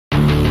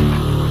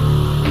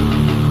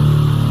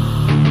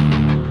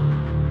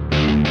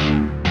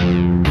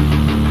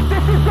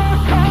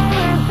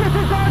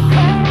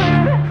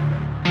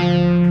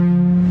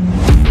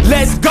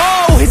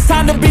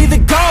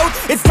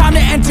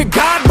your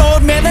God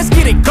mode, man, let's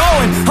get it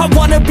going. I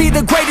wanna be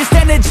the greatest,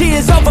 energy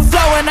is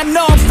overflowing. I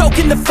know I'm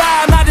stoking the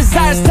fire, my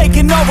desire's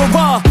taking over,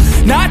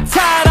 not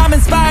tired, I'm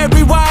inspired,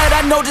 rewired.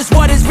 I know just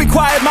what is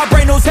required, my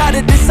brain knows how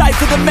to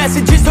decipher. The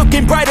message is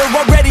looking brighter,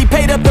 already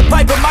paid up the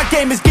piper. My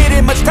game is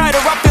getting much tighter,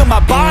 I feel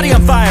my body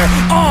on fire,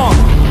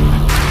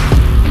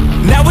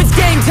 Now it's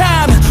game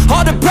time,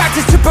 all the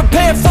practice to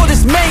prepare for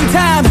this main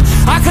time.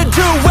 I could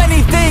do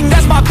anything,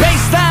 that's my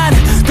baseline.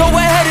 Go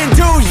ahead and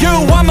do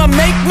you, I'ma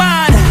make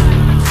mine.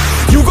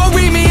 You gon'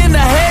 read me in the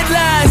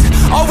headlines.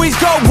 Always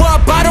go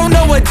up, I don't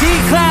know a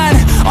decline.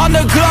 On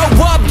the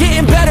glow up,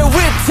 getting better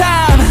with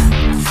time.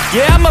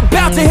 Yeah, I'm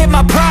about to hit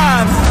my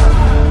prime.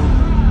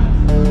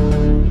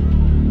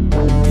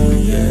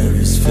 The air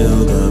is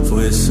filled up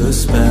with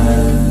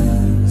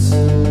suspense.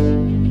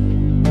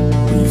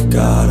 We've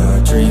got our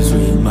dreams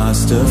we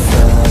must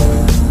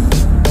defend,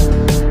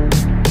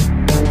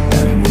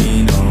 and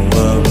we know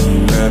what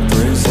we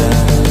represent.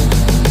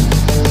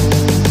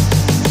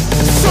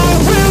 So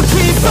we'll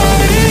keep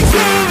fighting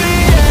till the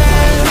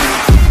end,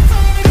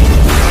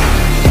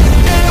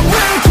 and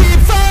we'll keep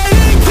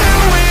fighting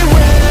till we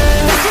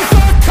win. This is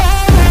our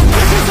calling,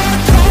 this is our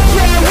calling.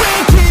 Yeah,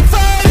 we'll keep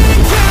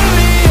fighting till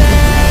the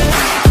end,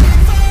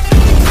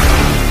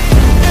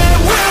 and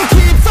we'll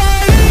keep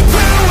fighting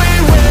till we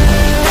win.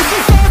 This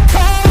is our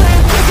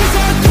calling, this is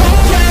our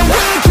calling. Yeah,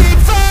 we'll keep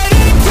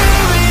fighting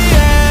till the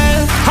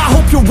end. I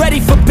hope you're ready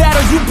for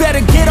battle, you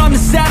better get on the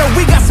saddle.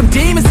 We got some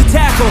demons to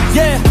tackle,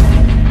 yeah.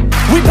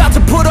 We bout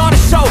to put on a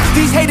show,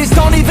 these haters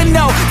don't even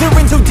know. They're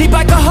in too deep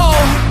like a hole,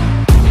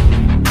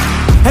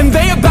 and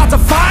they about to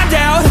find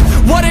out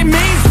what it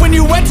means when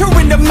you enter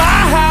into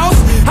my house.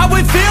 How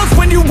it feels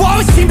when you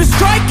always seem to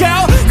strike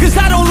out. Cause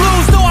I don't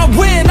lose, no I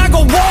win, I go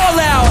all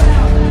out.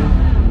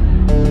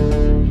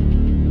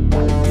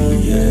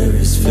 The air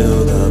is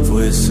filled up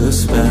with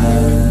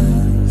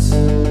suspense.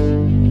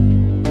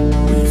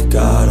 We've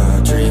got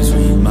our dreams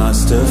we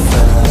must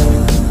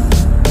defend,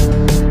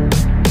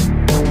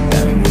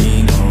 and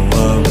we know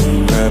what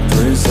we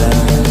represent.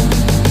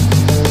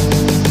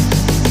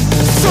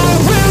 So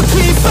we'll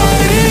keep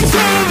fighting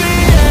till the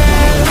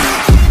end,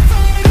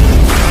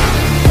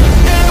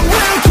 and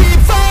we'll keep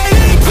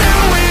fighting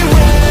till we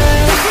win.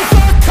 This is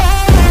our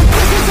calling,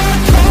 this is our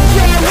calling.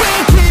 Yeah,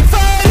 we'll keep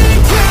fighting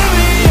till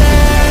the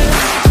end,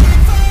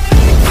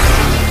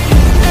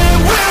 and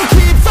we'll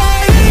keep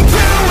fighting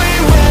till we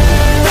win.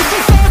 This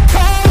is our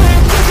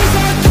calling, this is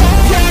our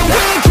calling. Yeah,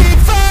 we'll keep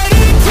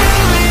fighting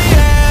till the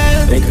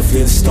end. They can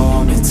feel the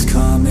storm, it's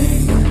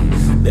coming.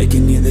 They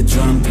can hear the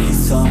drum beat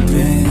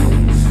thumping.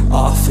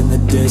 Off in the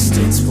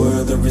distance,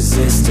 we're the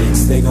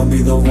resistance. They gon'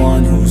 be the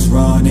one who's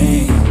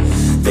running.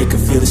 They can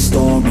feel the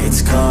storm,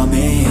 it's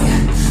coming.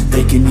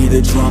 They can hear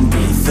the drum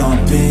beat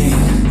thumping.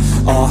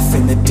 Off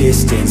in the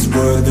distance,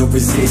 we're the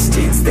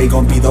resistance. They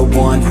gon' be the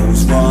one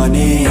who's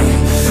running.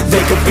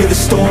 They can feel the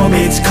storm,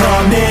 it's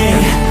coming.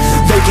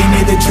 They can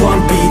hear the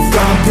drum beat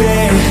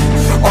thumping.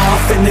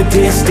 Off in the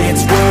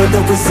distance, we're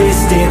the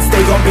resistance.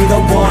 They gon' be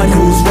the one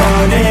who's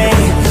running.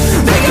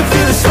 They can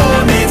feel the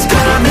storm, it's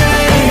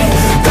coming.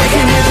 They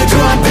can hear the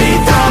drum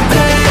beat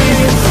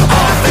thumping.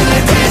 Off in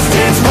the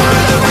distance,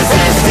 we're the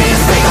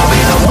resistance. They gon'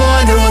 be the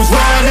one who's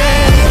running.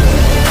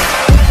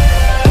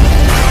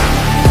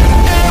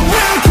 And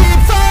we'll keep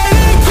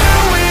fighting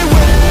till we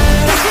win.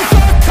 This is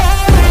our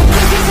calling,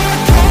 this is our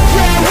calling.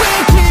 Yeah,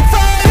 we'll keep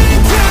fighting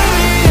till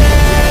the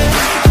end,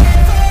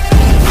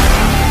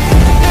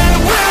 and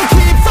we'll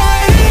keep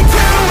fighting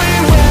till we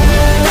win.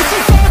 This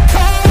is our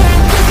calling,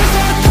 this is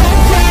our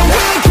calling. Yeah,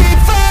 we'll keep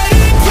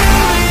fighting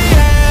till the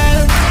end.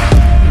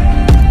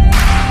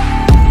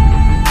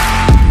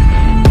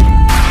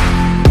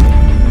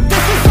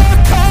 This is our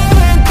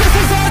calling, this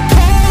is our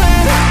calling.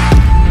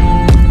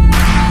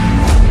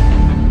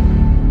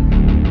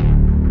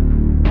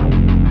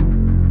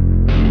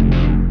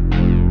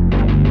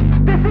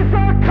 This is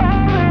our calling,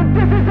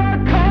 this is our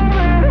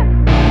calling.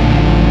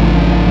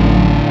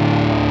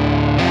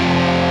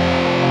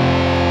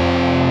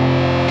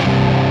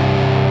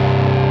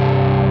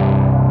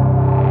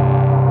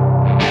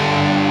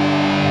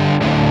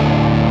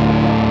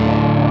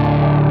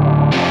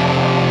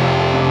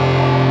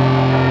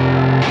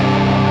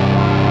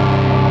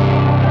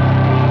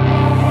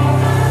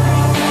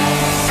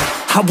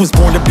 I was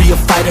born to be a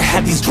fighter,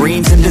 had these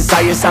dreams and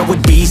desires. I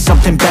would be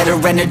something better,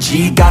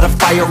 energy, got a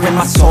fire in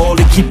my soul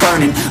to keep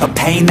burning. A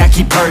pain that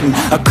keep hurting,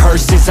 a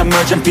curse is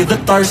emerging. Feel the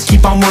thirst,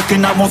 keep on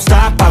working, I won't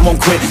stop, I won't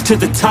quit. To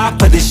the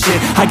top of this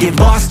shit, I get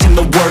lost in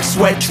the work.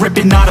 Sweat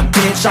dripping, not a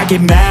bitch, I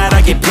get mad,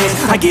 I get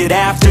pissed. I get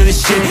after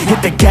this shit,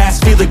 hit the gas,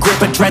 feel the grip.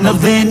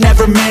 Adrenaline,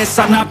 never miss,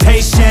 I'm not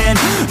patient,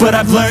 but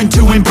I've learned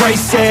to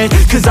embrace it.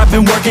 Cause I've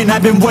been working,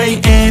 I've been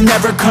waiting,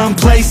 never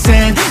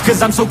complacent.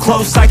 Cause I'm so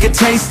close, I could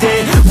taste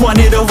it. Want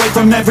it away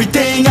from from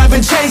everything I've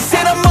been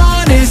chasing. I'm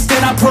honest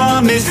and I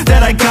promise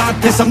that I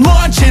got this. I'm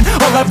launching,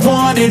 all I've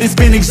wanted has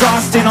been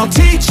exhausting. I'll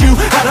teach you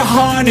how to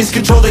harness,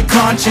 control the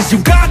conscious. You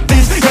got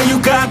this, yeah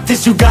you got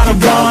this, you gotta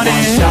want it.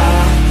 One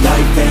shot,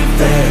 life ain't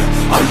fair.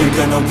 Are you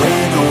gonna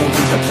win or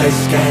will you play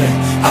scared?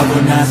 I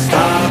will not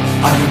stop,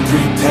 I am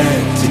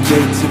prepared to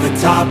get to the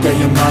top, yeah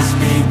you must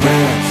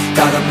beware.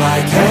 Got 'em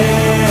like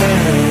hey,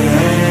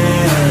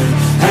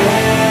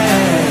 hey,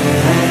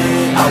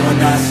 I will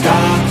not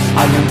stop,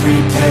 I am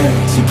prepared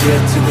to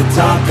get to the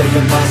top, yeah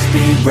you must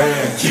be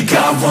rare. You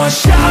got one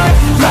shot,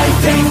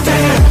 life ain't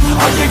fair.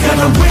 Are you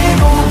gonna win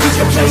or will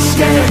you play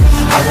scared?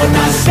 I will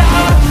not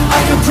stop, I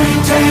am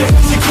prepared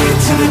to get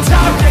to the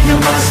top, yeah you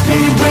must be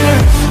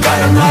rare. Got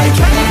 'em like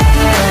hey,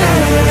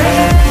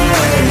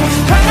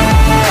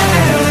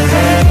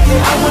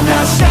 I will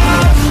not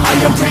stop, I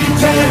am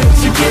prepared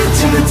to get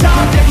to the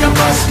top, yeah you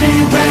must be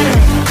rare.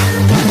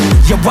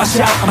 Yeah, watch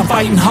out, I'm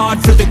fighting hard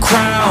for the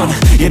crown.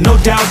 Yeah, no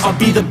doubt, I'll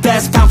be the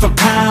best pound for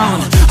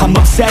pound. I'm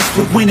obsessed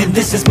with winning,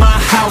 this is my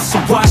house. So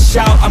watch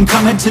out, I'm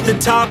coming to the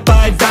top.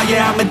 I vow,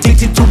 yeah, I'm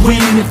addicted to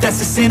winning. If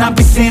that's a sin, I'll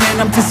be sinning.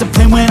 I'm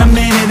disciplined when I'm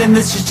in it, and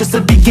this is just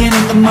the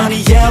beginning. The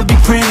money, yeah, I'll be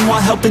printing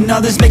while helping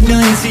others make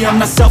millions. See, I'm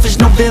not selfish,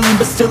 no villain,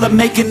 but still I'm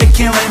making a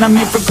killing. I'm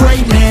here for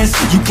greatness,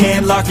 you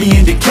can't lock me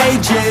into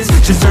cages.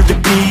 Deserve to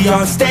be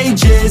on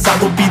stages, I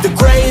will be the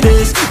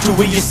greatest. Do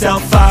it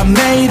yourself, I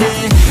made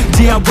it.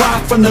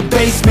 DIY from the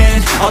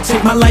basement, I'll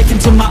take my life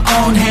into my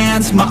own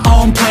hands. My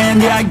own plan,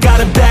 yeah, I got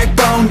a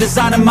backbone,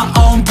 designing my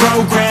own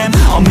program.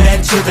 I'll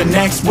mentor the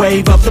next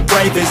wave of the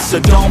bravest, so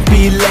don't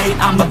be late,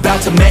 I'm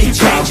about to make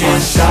changes.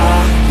 One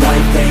shot,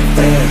 life ain't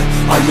fair.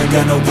 Are you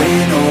gonna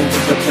win or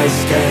will you play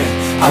scared?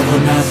 I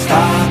will not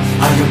stop,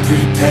 I am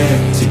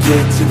prepared to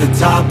get to the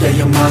top, yeah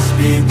you must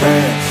be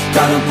rare.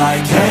 Got 'em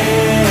like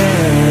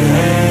hey,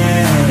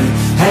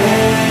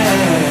 hey,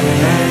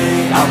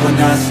 I will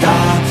not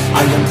stop,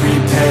 I am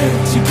prepared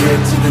to get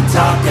to the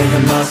top, yeah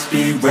you must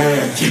be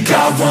rare. You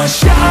got one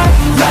shot,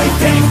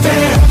 life ain't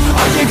fair.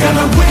 Are you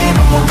gonna win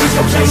or will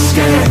you play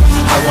scared?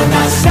 I will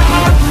not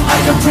stop, I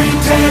am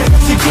prepared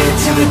to get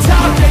to the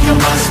top, yeah you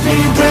must be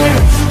rare.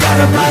 Got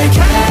 'em like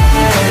hey,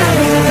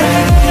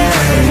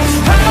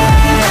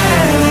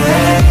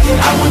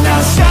 I will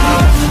not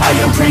stop, I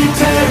am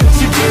prepared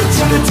to get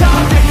to the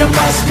top, yeah you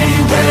must be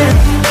rare.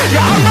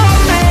 Yeah, I'm on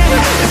man,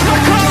 it's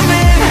not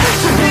coming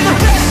to be the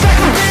best I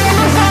can be on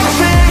the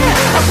mountain.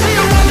 I see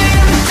you running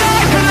in the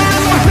sky, and I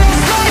live my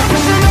best life,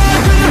 pushing on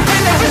to the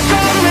pain that is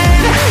coming.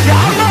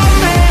 Yeah, I'm on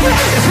man,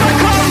 it's not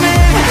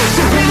coming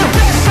to be the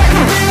best I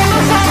can be on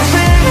the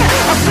mountain.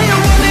 I see you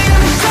running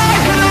in the sky,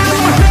 and I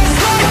live my best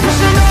life,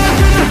 pushing on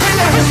to the pain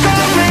that is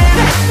coming.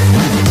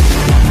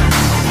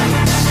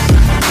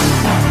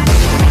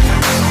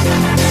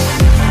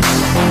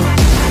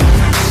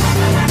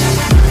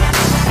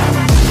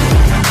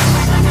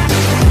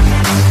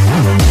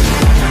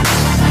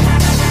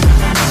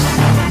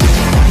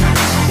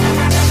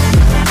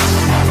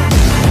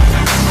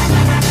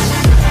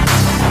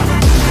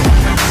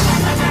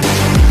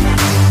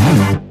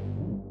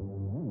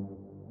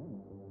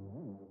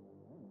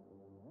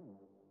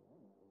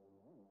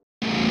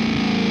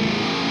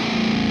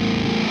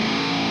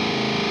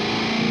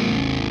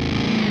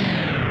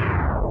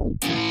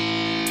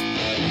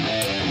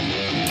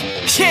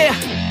 Yeah,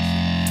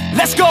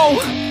 let's go.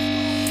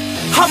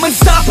 I'm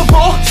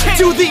unstoppable,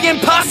 do the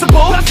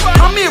impossible.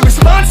 I'm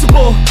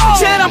irresponsible,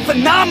 yet I'm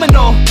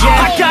phenomenal.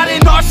 I got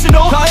an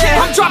arsenal,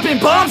 I'm dropping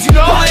bombs, you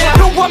know.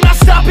 No, I'm not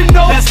stopping,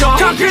 no.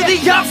 Conquer the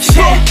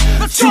obstacle.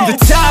 To the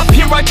top,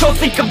 here I go,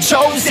 think I'm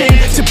chosen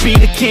to be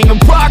the king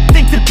of rock,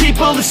 think the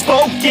people have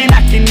spoken.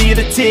 I can hear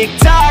the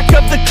tick-tock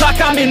of the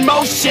clock, I'm in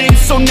motion.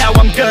 So now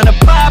I'm gonna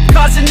pop,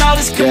 causing all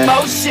this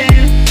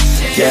commotion.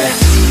 Yeah,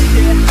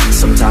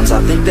 sometimes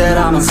I think that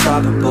I'm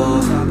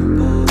unstoppable.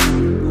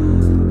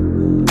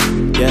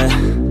 Yeah,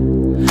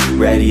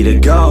 ready to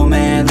go,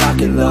 man,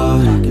 lock and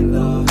load.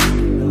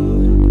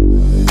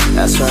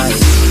 That's right,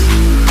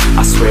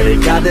 I swear to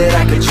God that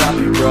I could drop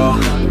you, bro.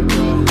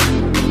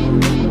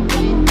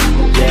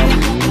 Yeah,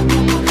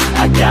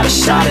 I got a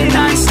shot and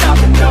I ain't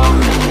stopping, no.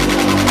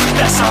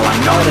 That's how I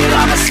know that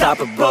I'm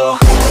unstoppable.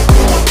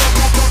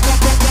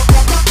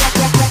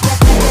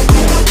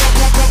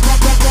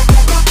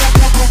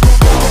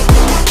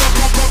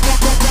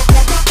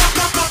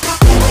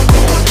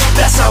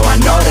 That's how I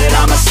know that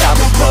I'm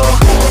unstoppable.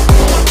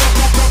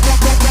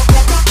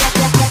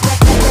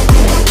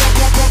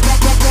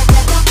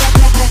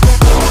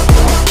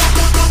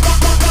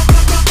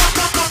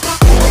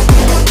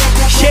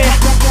 Yeah,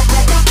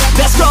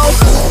 let's go.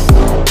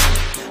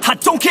 I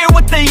don't care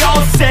what they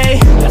all say.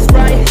 That's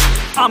right,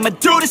 I'ma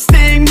do this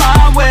thing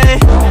my way.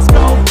 Let's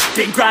go.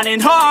 Been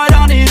grinding hard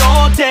on it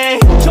all day.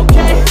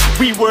 Okay,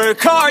 we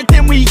work hard,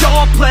 then we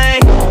all play.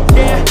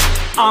 Yeah,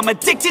 I'm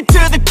addicted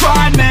to the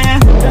grind, man.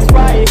 That's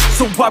right.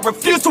 So I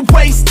refuse to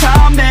waste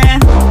time,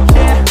 man.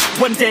 Yeah.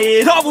 One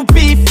day it all will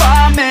be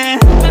fine, man.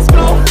 Let's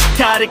go.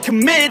 Gotta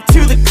commit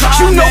to the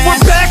climb. You know we're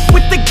back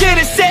with the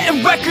Guinness,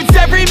 setting records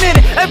every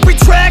minute, every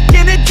track.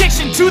 In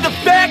addiction to the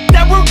fact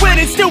that we're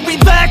winning, still we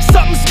lack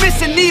something's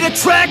missing. Need a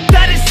track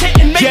that is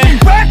hitting, making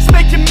racks,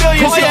 making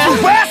millions.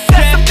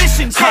 That's the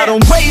mission. I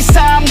don't waste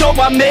time, no,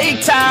 I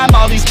make time.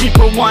 All these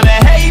people wanna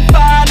hate,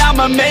 fine,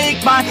 I'ma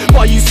make mine.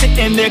 While you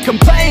sitting there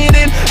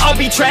complaining, I'll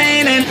be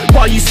training.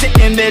 While you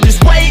sitting there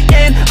just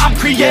waiting, I'm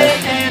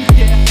creating.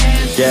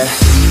 Yeah,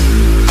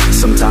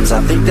 sometimes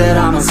I think that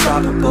I'm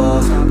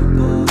unstoppable.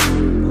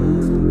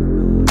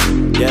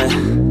 Yeah,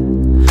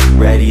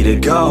 ready to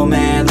go,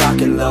 man,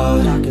 lock and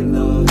load.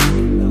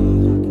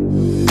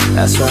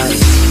 That's right,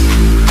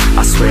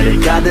 I swear to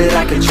God that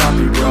I could drop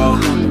you, bro.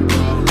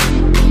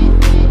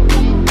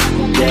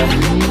 Yeah,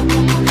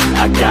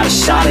 I got a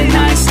shot and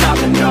I ain't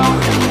stopping, no.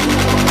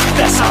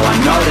 That's how I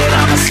know that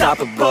I'm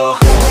unstoppable.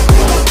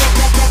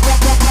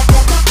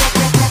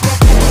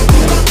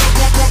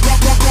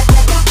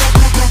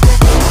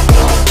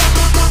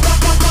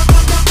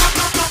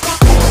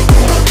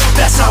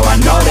 That's how I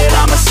know that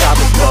I'm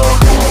unstoppable.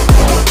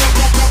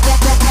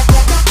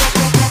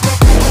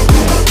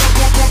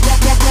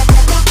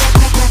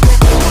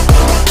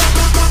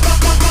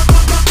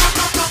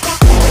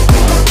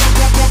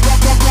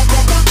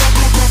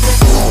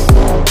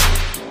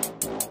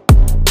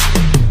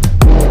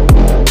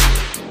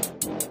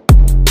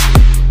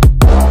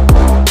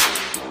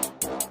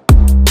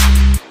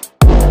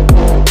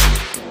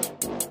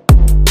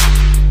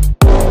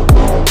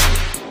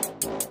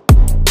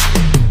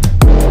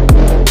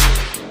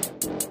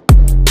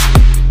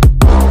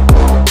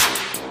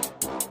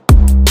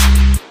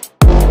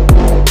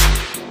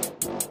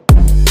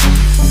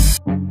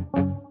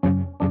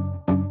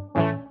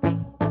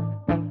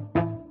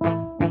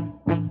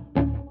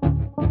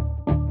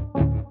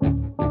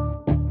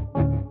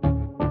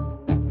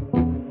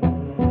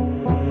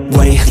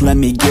 Wait, let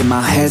me get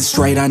my head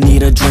straight, I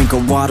need a drink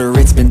of water.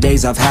 It's been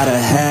days I've had a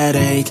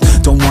headache.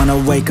 Don't wanna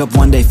wake up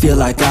one day, feel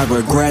like I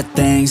regret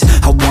things.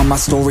 I want my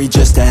story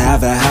just to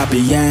have a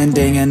happy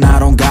ending. And I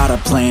don't got a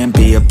plan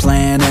B, a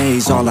plan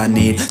A's all I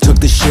need. Took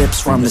the ships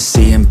from the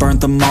sea and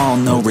burnt them all,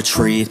 no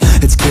retreat.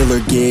 It's kill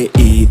or get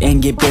eat,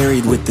 and get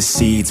buried with the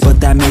seeds. But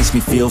that makes me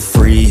feel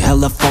free,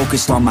 hella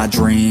focused on my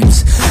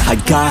dreams. I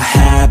got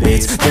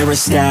habits, they're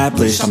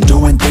established. I'm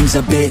doing things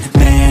a bit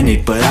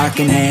manic, but I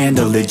can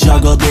handle it.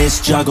 Juggle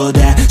this, juggle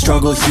that,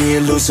 struggle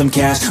here, lose some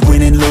cash.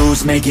 Win and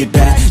lose, make it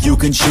back. You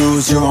can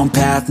choose your own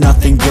path,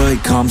 nothing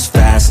good comes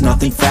fast.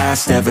 Nothing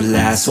fast ever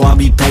lasts, so I'll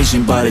be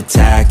patient but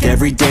attack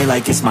every day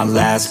like it's my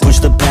last. Push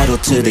the pedal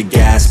to the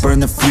gas, burn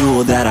the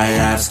fuel that I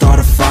have. Start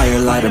a fire,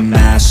 light a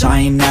match, I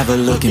ain't never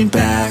looking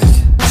back.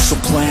 So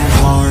plant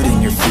hard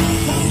in your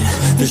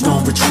feet, there's no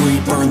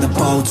retreat. Burn the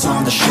boats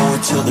on the shore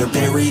till they're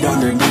buried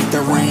underneath.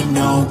 There ain't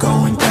no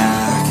going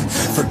back.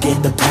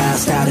 Forget the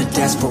past, out of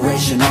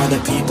desperation are the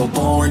people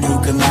born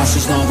who can last.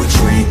 There's no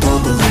retreat,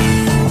 don't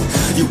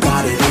believe you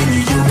got it in you.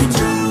 You can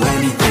do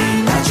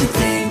anything that you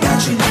think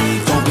that you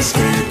need. Don't be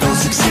scared, go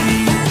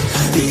succeed.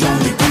 The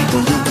only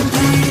people who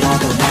compete are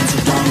the ones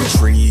who don't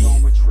retreat.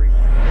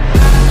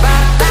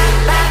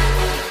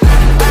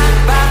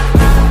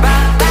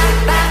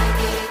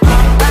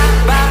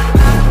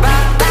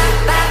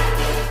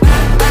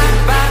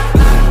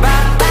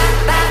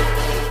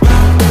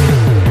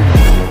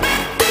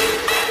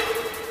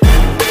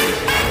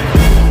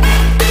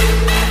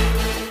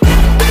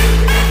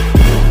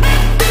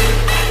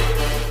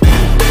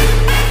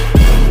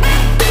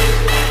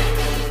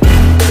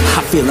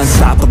 Feel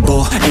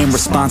unstoppable, ain't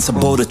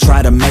responsible to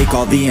try to make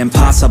all the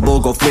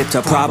impossible go flip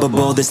to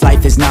probable. This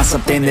life is not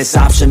something that's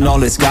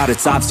optional, it's got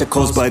its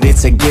obstacles, but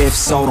it's a gift.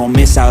 So don't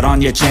miss out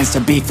on your chance to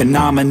be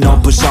phenomenal.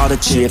 Push all the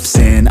chips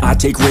in, I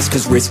take risks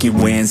cause risky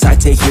wins. I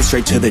take it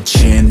straight to the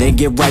chin, then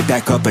get right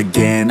back up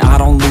again. I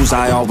don't lose,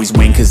 I always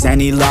win, cause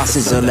any loss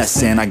is a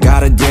lesson. I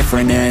got a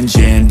different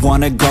engine,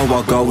 wanna go,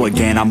 I'll go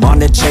again. I'm on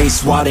the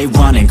chase while they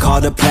running, call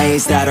the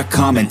plays that are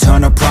coming.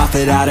 Turn a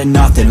profit out of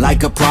nothing,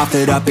 like a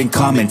prophet up and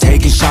coming.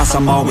 Taking shots,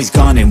 I'm always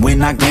gunning.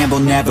 When I gamble,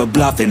 never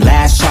bluffing.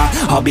 Last shot,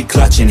 I'll be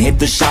clutching. Hit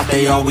the shot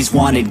they always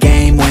wanted.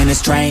 Game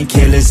winners, train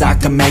killers. I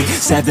can make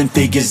 7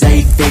 figures,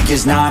 8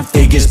 figures, 9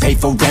 figures. Pay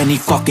for any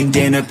fucking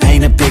dinner.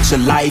 Paint a picture,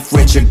 life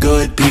richer.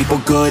 Good people,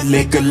 good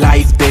liquor.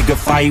 Life bigger,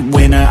 fight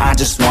winner. I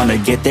just wanna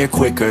get there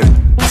quicker.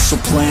 So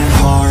plant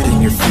hard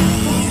in your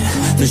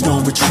feet, there's no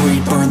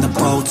retreat. Burn the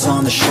boats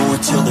on the shore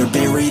till they're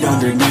buried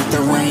underneath.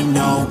 There ain't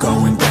no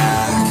going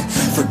back.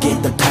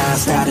 Forget the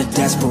past, out of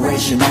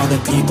desperation are the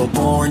people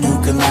born who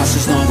can last.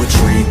 There's no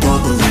retreat,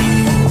 don't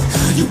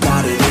believe you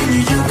got it in you.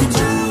 You can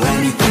do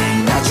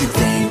anything that you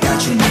think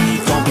that you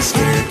need. Don't be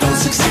scared, go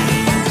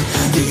succeed.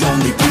 The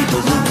only people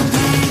who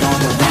compete are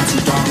the ones who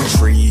don't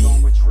retreat.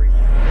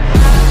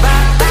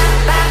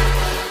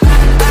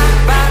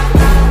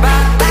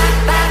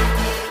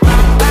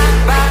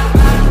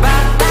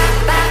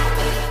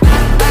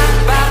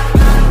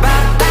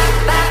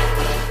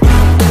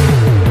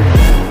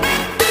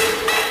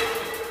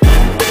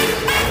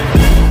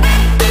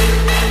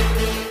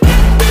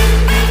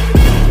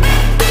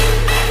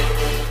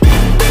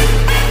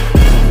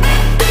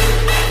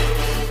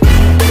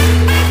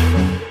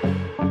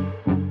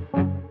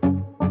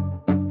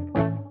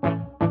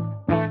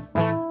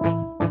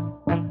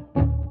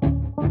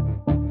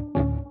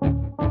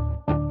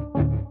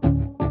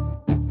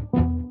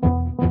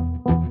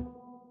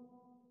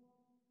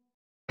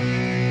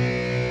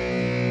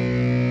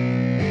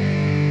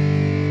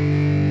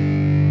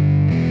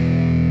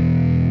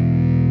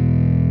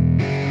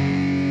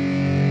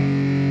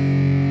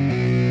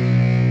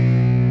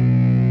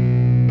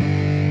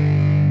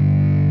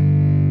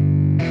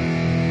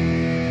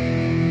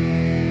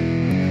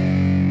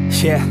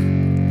 Yeah,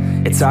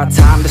 it's our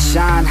time to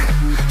shine.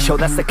 Yo,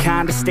 that's the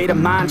kind of state of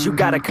mind you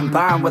gotta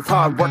combine with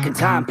hard work and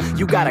time.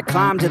 You gotta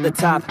climb to the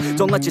top.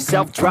 Don't let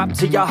yourself drop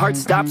till your heart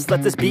stops.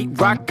 Let this beat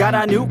rock. Got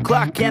a new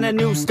clock and a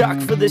new stock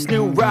for this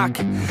new rock.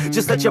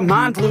 Just let your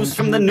mind loose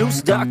from the new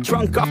stock.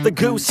 Drunk off the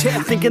goose,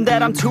 thinking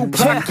that I'm too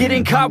pop.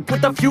 Getting caught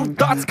with a few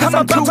thoughts cause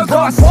I'm too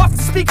lost. Off,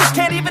 the speakers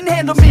can't even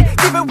handle me.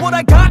 Giving what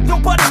I got,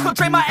 nobody's gonna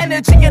drain my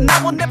energy. And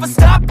I will never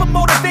stop, I'm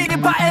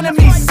motivated by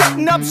enemies.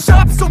 Setting up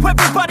shop so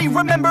everybody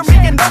remember me.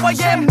 And no, I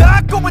am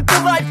not going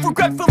through life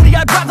regretfully.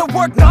 I'd rather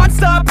work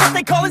non-stop, what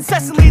they call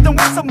incessantly, than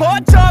work some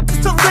odd job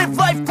just to live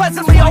life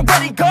pleasantly.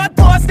 Already got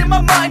lost in my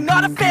mind,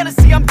 not a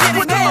fantasy, I'm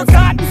getting there.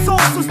 Forgotten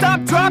souls, so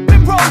stop, drop,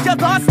 and roll. You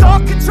lost all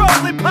control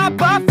and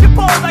pop off your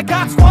ball. I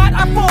got squat,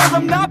 I fall,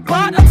 I'm not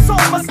bought, I'm sold.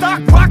 My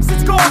stock rocks,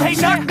 it's gold. Hey,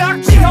 knock, knock,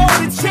 me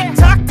home, it's shit,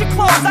 talk to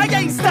close. I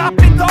ain't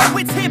stopping though,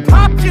 it's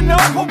hip-hop, you know.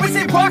 Or is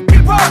it rock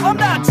and roll? I'm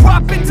not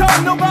dropping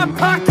down, no, my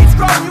pocket's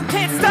grown. You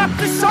can't stop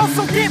the show,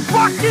 so get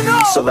rockin'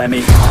 on. So let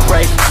me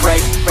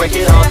break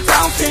it all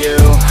down for you.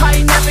 I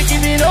ain't never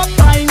giving up,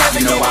 I ain't never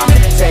You know giving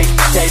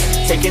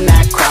I'm taking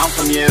that crown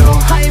from you.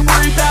 I ain't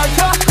worried about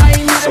you, I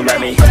ain't never So let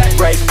me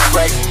break.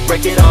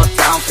 break it all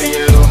down for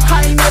you.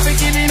 I ain't never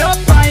giving up,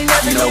 I ain't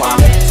never You know giving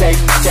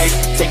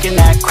I'm taking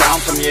that crown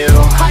from you.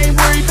 I ain't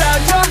worried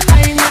about you,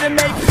 I ain't here to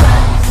make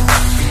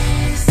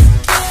friends.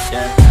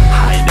 Yeah.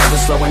 I ain't never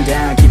slowing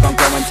down, keep on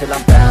going till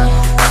I'm found.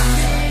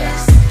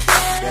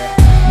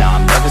 No,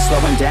 I'm never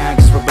slowing down,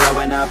 cause we're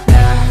blowing up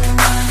now.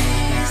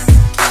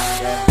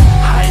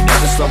 I ain't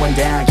never slowing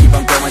down, keep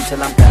on going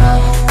till I'm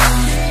down.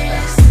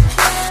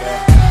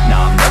 No,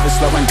 I'm never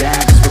slowing down,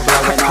 cause we're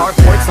blowing up. Hard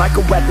words like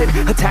a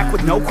weapon, attack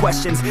with no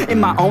questions. In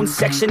my own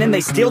section and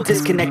they still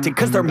disconnected,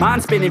 cause their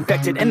mind's been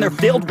infected and they're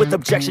filled with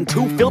objection.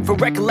 Too filled for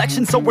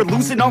recollection, so we're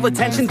losing all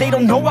attention. They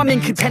don't know I'm in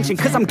contention,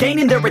 cause I'm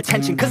gaining their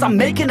attention. Cause I'm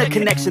making a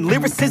connection,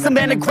 lyricism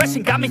and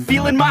aggression got me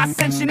feeling my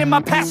ascension. In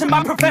my passion,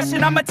 my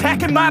profession, I'm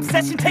attacking my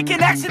obsession. Taking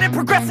action and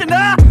progressing,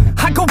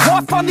 I go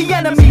off on the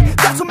enemy,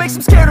 that's what makes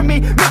them scared of me.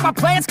 Make my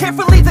plans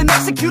carefully, then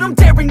execute them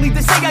daringly.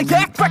 They say I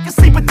act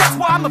recklessly, but that's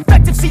why I'm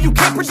effective. See, you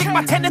can't predict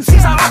my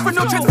tendencies, I offer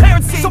no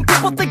transparency. Some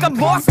people think I'm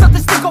lost,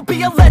 others think I'll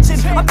be a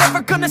legend. I'm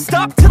never gonna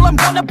stop till I'm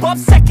one above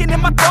second.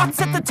 And my thoughts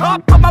at the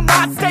top, but my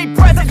mind stay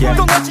present.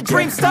 Don't let your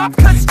dreams stop,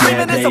 cause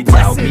dreaming is a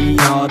blessing. They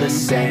doubt me all the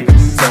same,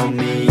 told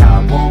me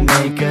I won't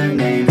make a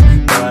name.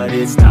 But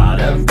it's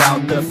not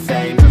about the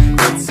fame,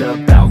 it's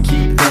about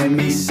keeping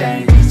me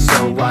sane.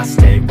 So I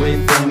stay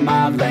within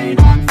my lane,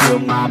 feel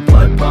my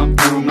blood pump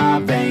through my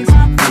veins.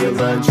 Feel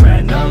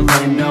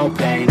adrenaline, no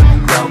pain,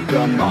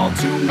 welcome all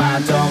to my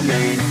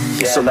domain.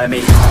 So let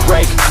me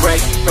break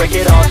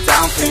it all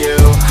down for you.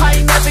 I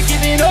ain't never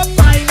giving up,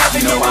 I ain't never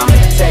You know giving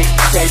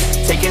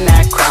I'm taking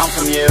that crown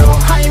from you.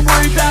 I ain't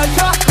worried about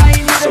you, I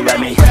ain't never So let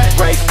me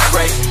break.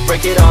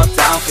 break it all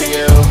down for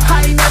you.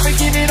 I ain't never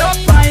giving up,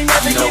 I ain't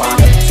never You know giving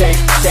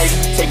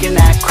I'm taking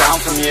that crown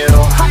from you.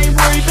 I ain't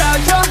worried about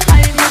you,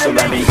 I ain't never So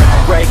let me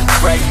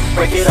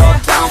break it all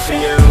down for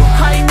you.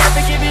 I ain't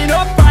never giving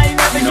up, I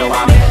ain't never You know giving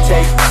I'm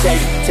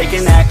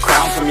taking that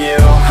crown from you.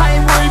 I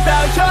ain't worried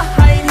about you,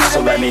 I ain't never So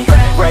let me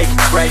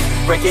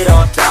break it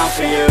all down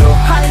for you.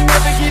 I ain't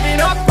never giving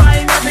up, I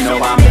ain't never You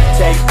know I'm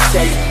giving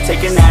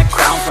taking that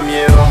crown from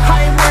you.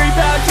 I ain't worried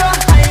about you,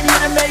 I ain't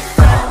here to make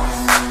friends.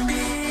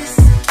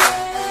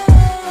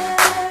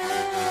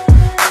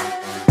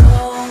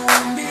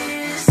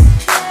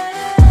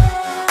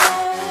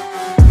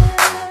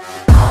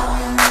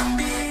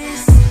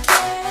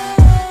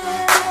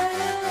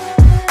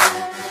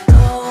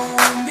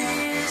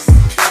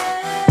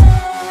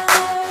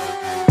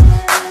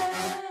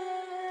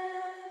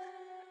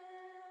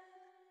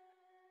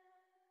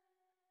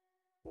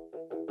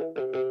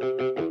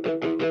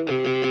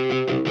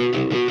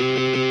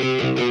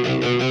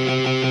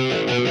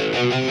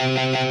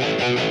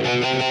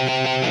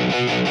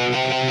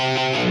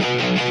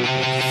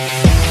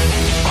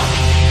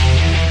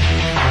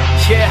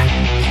 Yeah,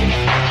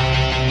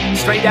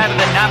 straight out of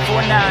the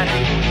 949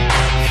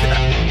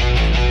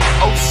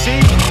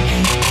 OC.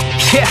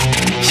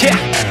 Yeah,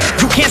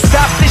 you can't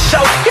stop this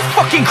show, it's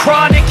fucking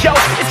chronic, yo.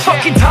 It's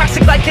fucking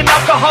toxic like an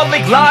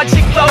alcoholic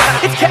logic, though.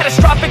 It's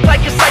catastrophic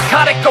like a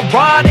psychotic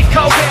erotic,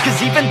 oh.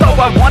 Cause even though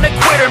I wanna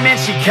quit her, man,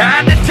 she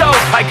kinda dope.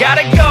 I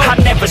gotta go, I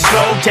never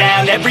slow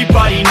down,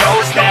 everybody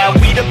knows now.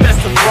 We the best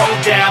to throw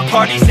down,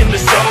 parties in the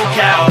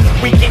SoCal.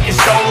 We getting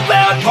so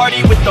loud,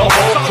 party with the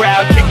whole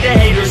crowd. Kick the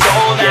haters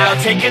all out,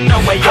 taking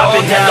away all doubt.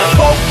 I've been hella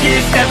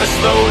focused, never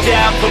slow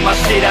down. Put my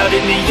shit out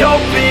in the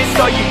open,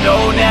 so you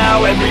know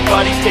now.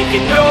 Everybody's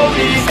taking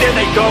notice, there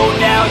they go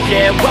now.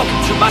 Yeah,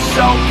 welcome to my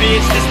show,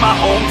 bitch, this my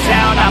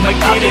hometown. I'ma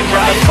get it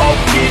right.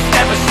 Focus,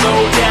 never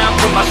slow down.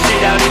 Put my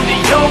shit out in the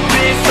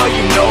open, so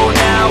you know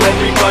now.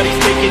 Everybody's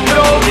taking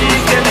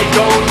notice, there they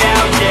go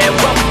now. Yeah,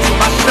 welcome to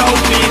my show,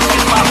 bitch,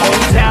 this my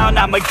hometown.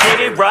 I'ma get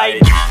it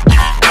right.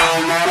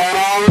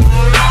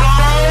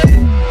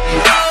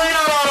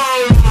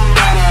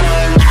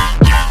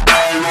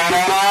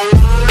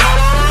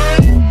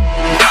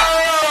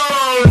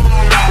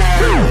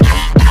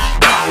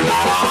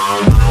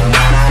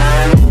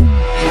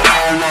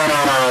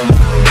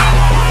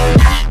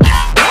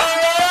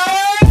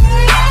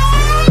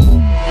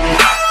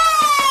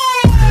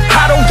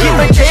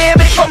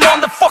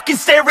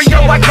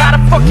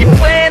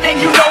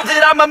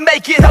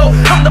 Barrido.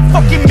 I'm the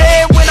fucking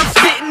man when I'm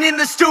spitting in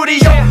the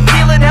studio.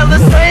 Feeling hella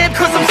slam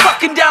cause I'm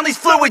sucking down these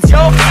fluids, yo.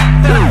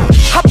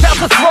 I'm about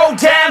to throw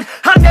down,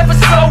 I never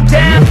slow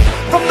down.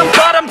 From the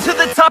bottom to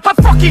the top, I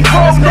fucking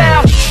grow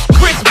now.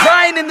 Chris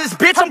Bryant in this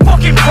bitch, I'm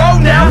fucking pro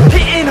now.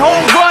 Hitting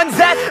home runs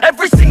at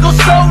every single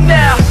show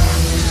now.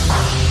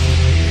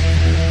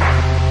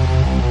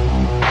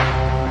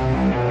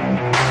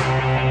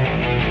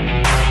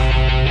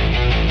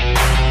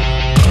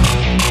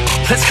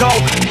 Let's go.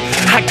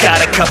 I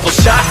got a couple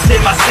shots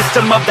in my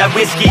system of that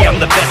whiskey. I'm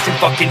the best in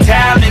fucking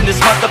town, in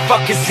this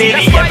motherfucking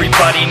city.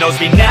 Everybody knows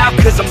me now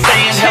cause I'm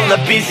staying hella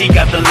busy.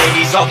 Got the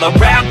ladies all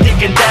around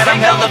thinking that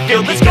I'm hella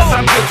filthy cause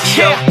I'm guilty,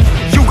 yo.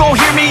 You gon'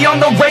 hear me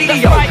on the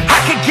radio. I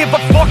could give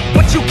a fuck,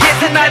 but you can't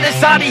deny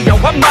this audio.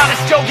 I'm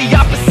modest, yo, the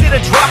opposite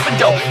of dropping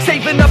dough.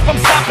 Saving up, I'm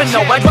stopping,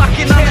 no. I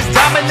rockin' on this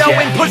domino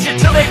and push it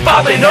till they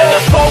fallin', no.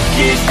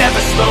 Focus,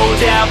 never slow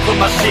down. Put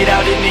my shit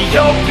out in the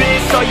open,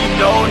 so you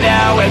know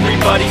now.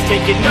 Everybody's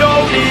taking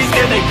notice,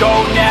 there they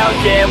go now.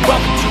 Yeah,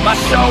 welcome to my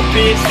show,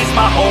 bitch. It's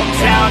my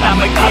hometown,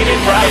 I'ma get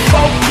it right.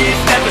 Focus,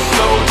 never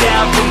slow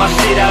down. Put my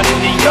shit out in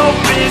the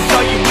open, so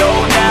you know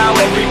now.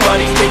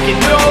 Everybody's taking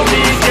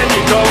notice, there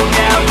they go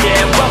now.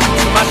 Yeah, welcome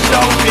to my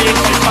show, bitch.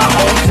 It's my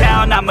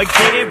hometown, I'ma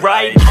get it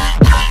right.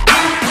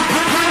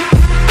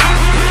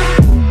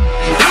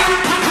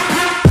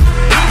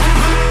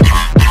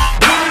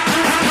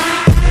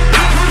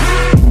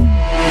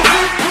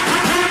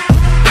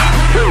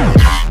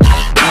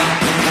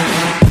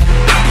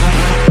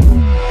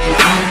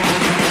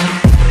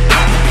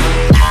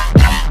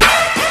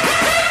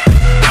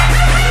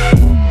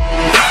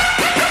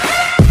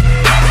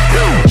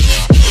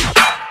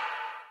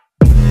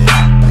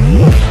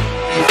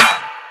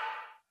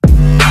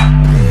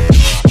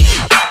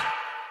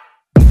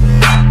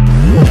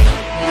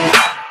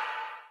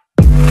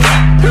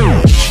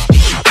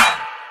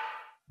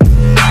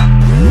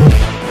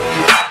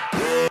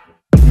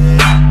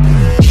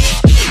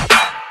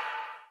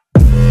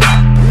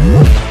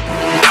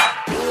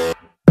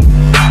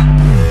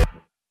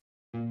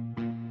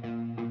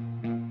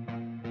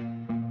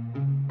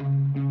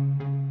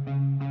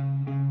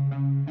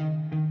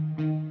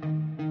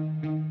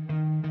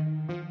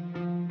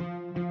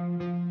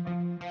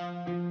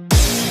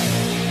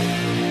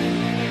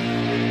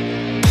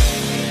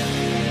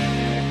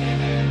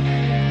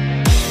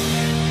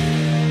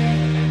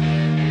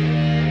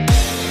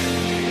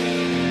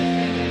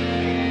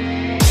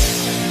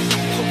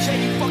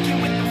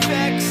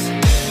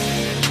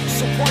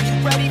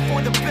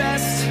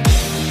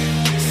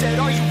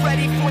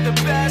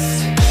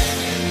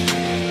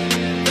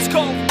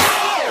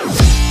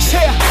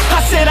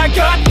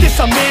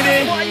 I'm in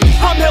it.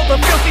 I'm hella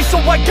filthy,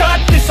 so I got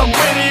this, I'm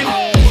winning.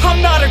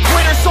 I'm not a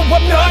quitter, so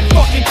I'm not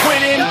fucking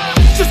quitting.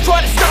 Just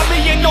try to stop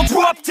me and you'll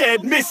drop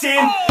dead missing.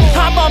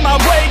 I'm on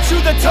my way to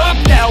the top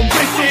now,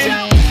 listen.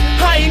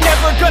 I ain't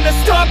never gonna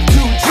stop,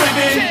 too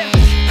driven.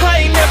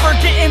 I ain't never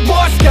getting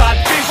lost, got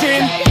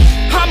vision.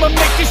 I'ma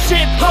make this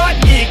shit hot,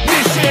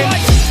 ignition.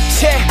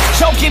 Yeah,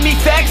 don't give me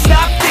facts,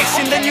 not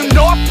fiction. Then you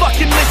know I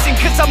fucking listen,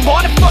 cause I'm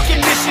on a fucking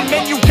mission.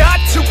 Man, you got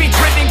to be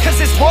driven, cause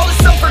this world is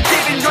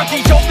unforgiving. You're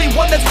the only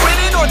one that's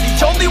winning, or the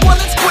only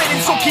one that's quitting.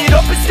 So get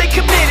up and stay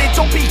committed,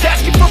 don't be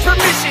asking for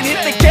permission.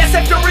 Hit the gas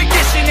after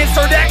ignition and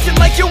start acting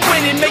like you're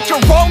winning. Make your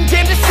own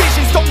damn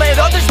decisions, don't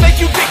let others make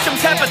you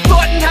victims. Have a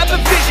thought and have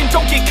a vision,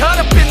 don't get caught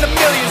up in the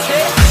millions.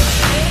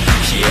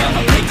 Yeah,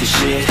 I'ma make this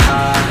shit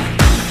hot.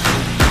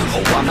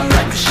 Oh, I'ma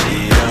light the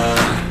shit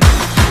up.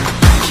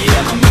 Yeah,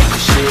 I'ma make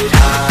this shit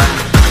hot.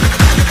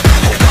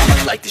 Oh,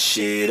 I'ma light this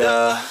shit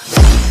up.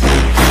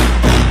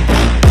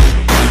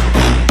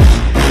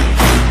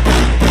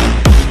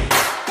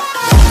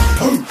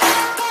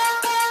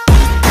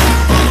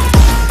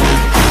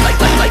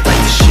 Light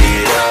this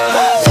shit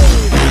up.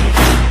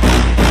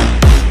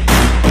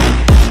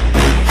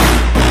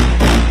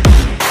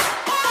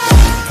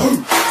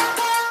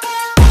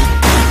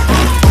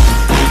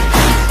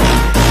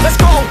 Let's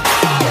go.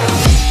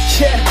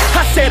 Yeah,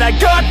 I said I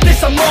got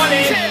this, I'm on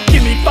it.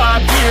 Give me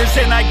 5 years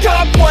and I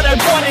got what I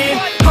wanted.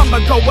 I'ma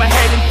go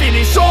ahead and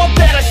finish all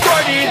that I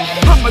started.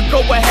 I'ma go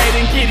ahead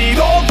and get it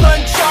all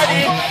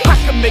uncharted. I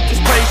can make this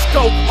place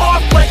go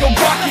off like a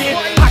rocket.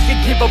 I can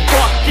give a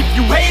fuck if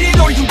you hate it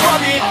or you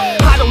love it.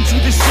 I don't do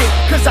this shit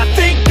cause I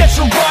think that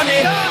you're on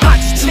it. I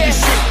just do this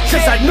shit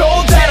cause I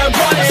know that I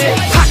want it.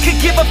 I could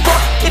give a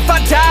fuck if I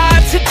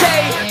died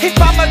today. If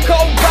I'ma go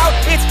out,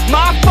 it's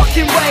my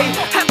fucking way.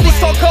 At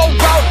least I'll go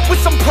out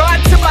with some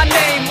pride to my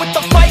name. With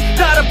the fight,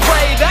 not a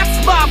play, that's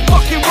my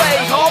fucking way,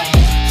 home.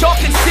 Y'all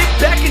can sit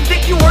back and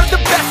think you heard the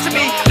best of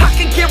me. I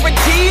can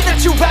guarantee that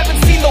you haven't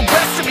seen the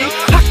rest of me.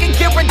 I can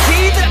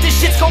guarantee that this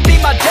shit's gonna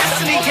be my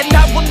destiny. And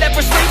I will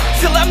never sleep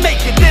till I make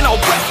it, then I'll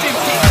rest in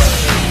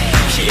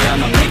peace. Yeah,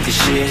 I'ma make this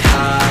shit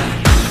hot.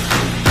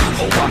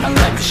 Oh, I'ma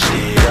light this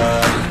shit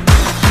up.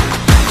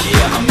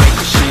 Yeah, I'ma make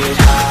this shit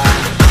hot.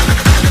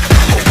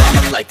 Oh,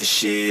 I'ma light this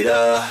shit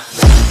up.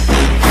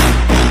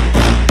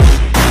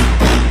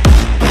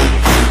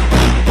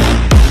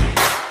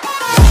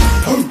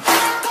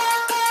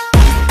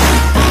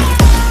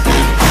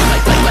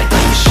 Like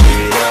this shit.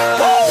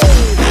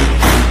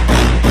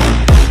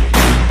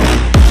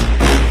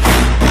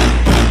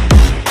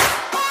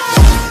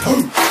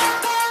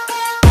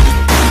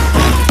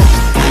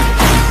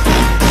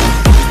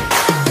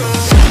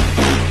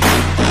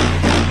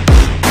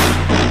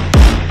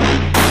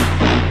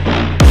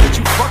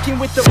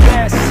 with the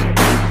best,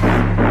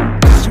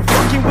 'cause you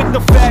fucking with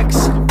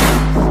NEFFEX.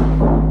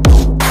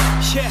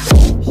 Yeah.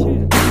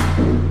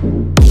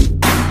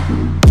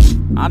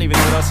 I don't even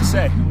know what else to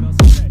say.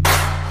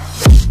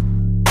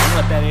 I'll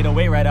let that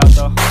 808 right out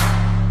though.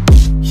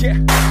 Yeah.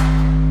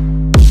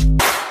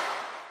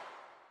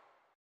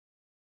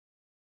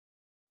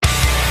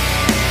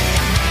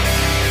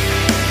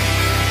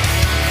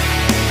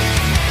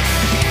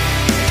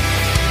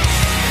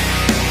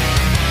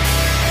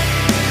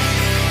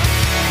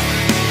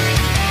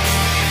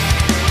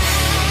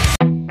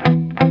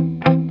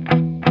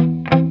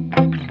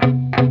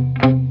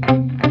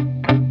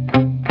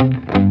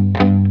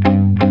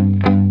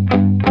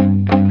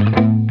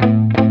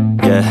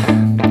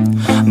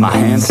 My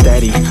hands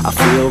steady, I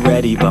feel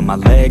ready, but my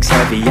legs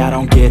heavy, I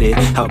don't get it.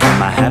 How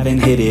come I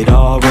haven't hit it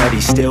already?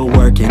 Still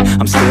working,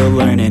 I'm still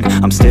learning,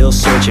 I'm still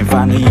searching,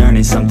 finally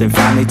earning something,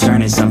 finally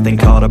turning something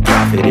called a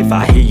profit. If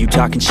I hear you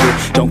talking shit,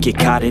 don't get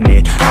caught in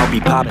it. I'll be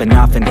popping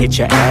off and hit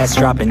your ass,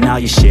 dropping all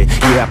your shit.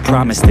 Yeah, I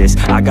promise this,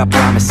 I got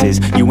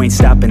promises, you ain't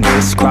stopping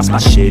this. Cross my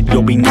shit,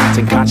 you'll be knocked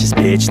unconscious,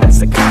 bitch. That's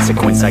the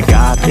consequence, I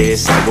got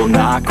this, I will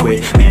not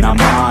quit. Man,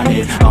 I'm on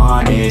it,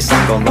 honest,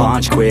 I'm gon'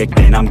 launch quick,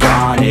 then I'm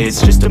gone.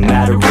 It's just a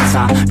matter of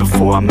time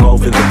before I'm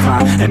over the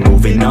climb and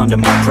moving under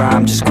my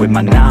prime. Just quit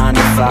my 9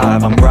 to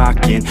 5, I'm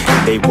rocking,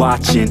 and they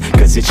watching,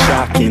 cause it's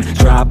shocking.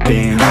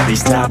 Dropping all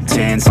these top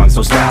 10 songs,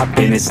 no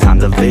stopping. It's time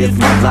to live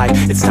my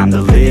life, it's time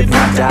to live,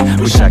 not die.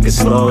 Wish I could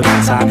slow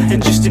down time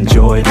and just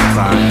enjoy the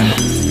climb.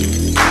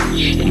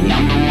 And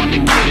I'm the one to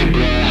get it,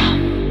 bro.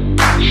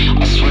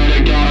 I swear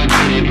to God I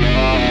get it,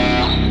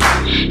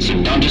 bro. So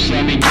don't just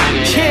let me get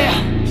it. Yeah,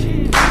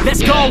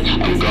 let's go.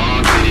 I'm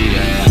gon' get it,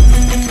 yeah.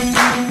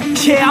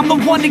 Yeah, I'm the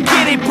one to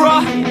get it,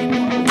 bruh.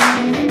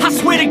 I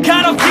swear to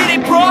God I'll get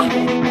it, bruh.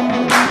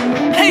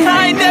 Hey,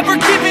 I ain't never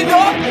giving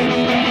up.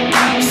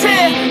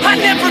 Yeah, I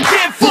never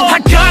give up. I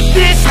got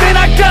this, man,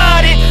 I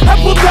got it. I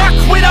will not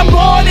quit, I'm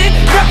on it.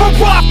 Never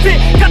off it.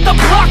 Got the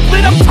block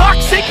lit, I'm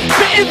toxic.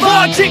 Spitting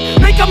logic,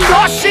 make them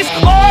nauseous.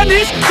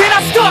 Honest, can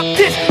I stop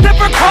this?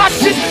 Never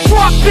cautious,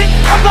 drop it.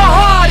 I'm the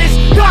hardest.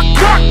 Knock,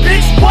 knock,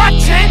 bitch,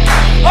 watch it.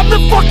 I'm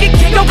the fucking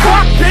king of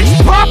rock, bitch.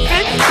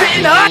 Profit,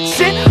 spitting hot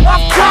shit.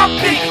 Off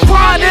topic,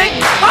 chronic.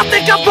 I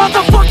think I'm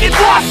motherfucking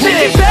lost it.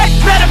 Taking back,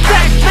 matter of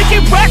fact,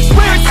 making racks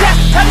where it's at.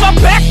 Have my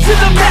back to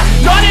the mat,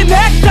 not an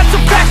act, that's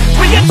a fact.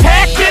 We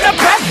attack in a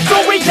back,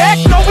 don't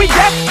react, no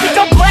react. Think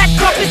I'm black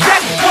off his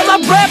back, while I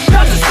rap,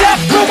 bounce a step.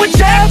 Throw a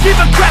jab, give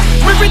a crap.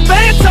 We're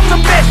advanced, I'm the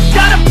man.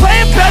 Got a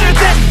plan better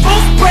than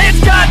most brands.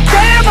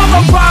 Goddamn,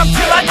 I'ma rhyme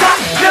till I die.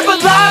 Never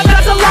lie,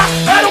 that's a lie.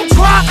 I don't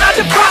try, I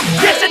defy.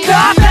 Get to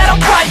die, that I'm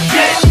right,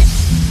 yeah.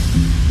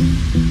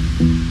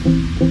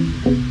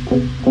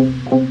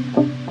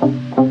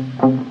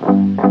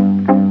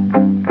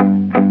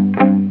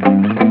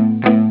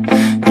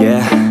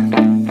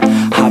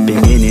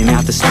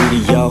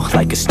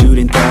 Like a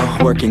student though,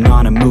 working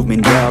on a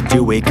movement, yeah, I'll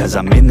do it cause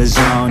I'm in the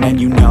zone. And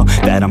you know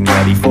that I'm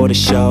ready for the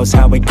shows.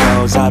 How it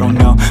goes, I don't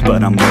know,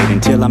 but I'm waiting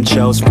till I'm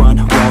chose. Front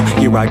row,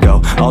 here I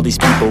go. All these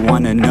people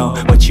wanna know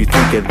what you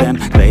think of them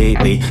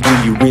lately.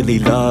 Do you really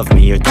love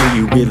me or do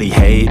you really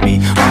hate me?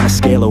 On a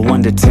scale of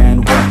 1 to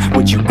 10, what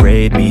would you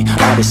grade me?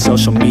 All this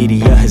social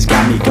media has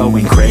got me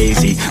going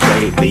crazy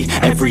lately.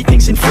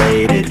 Everything's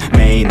inflated,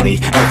 mainly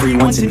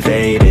everyone's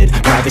invaded.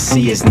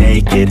 Privacy is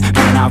naked,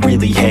 man, I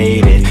really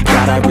hate it.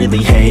 God, I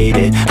really hate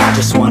it. I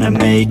just wanna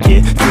make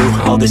it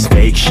through all this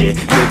fake shit.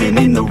 Living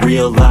in the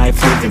real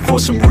life, living for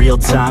some real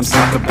times.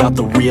 Talk about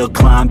the real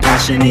climb,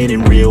 passionate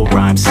in real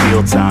rhymes.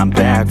 Steal time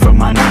back from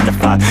my 9 to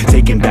 5,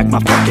 taking back my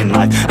fucking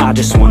life. I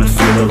just wanna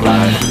feel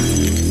alive.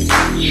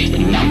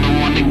 And I'm the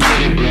one to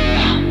get it,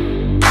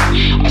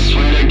 bro. I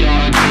swear to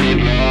God I get it,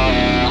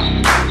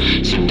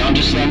 bro. So don't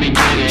just let me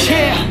get it.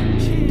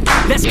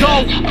 Yeah, let's go.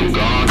 I'm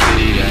gon'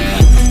 get it, yeah.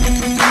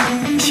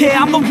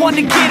 Yeah, I'm the one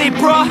to get it,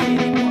 bruh.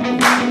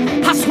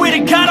 I swear to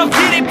God I'll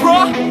get it,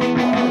 bruh.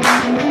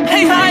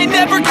 Hey, I ain't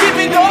never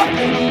giving up.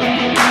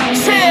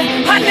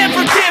 Yeah, I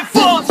never give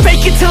up.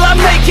 Fake it till I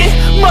make it.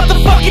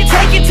 Motherfucking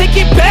take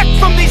it back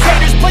from these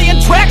haters. Playing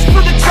tracks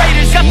for the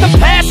traitors. Got the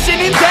passion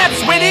in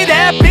depths when it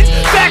happens.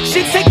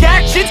 Factions take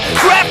actions,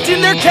 drafting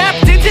their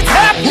captains. It's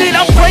happening,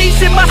 I'm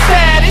raising my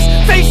status,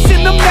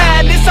 facing the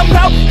madness. I'm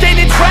out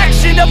gaining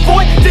traction,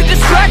 avoid the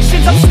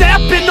distractions. I'm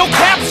snapping, no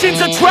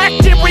captions,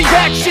 attracting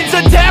reactions.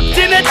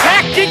 Adapting,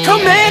 attacking,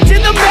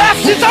 commanding the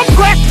masses. I'm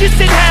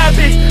practicing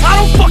habits, I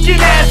don't fucking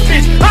ask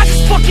bitch, I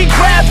just fucking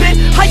grab it.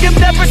 I am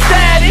never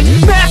static,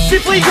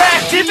 massively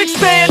active,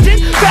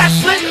 expanding,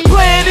 backslid,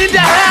 planning to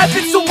have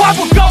it. So I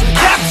will go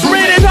capture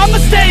it and I'ma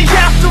stay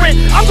after it.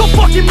 I'm gon'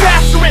 fucking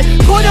master it,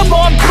 put them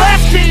on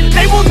blast, kid.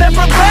 They will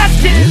never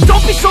last, kid.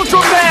 Don't be so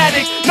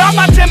dramatic, not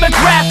my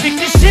demographic.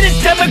 This shit is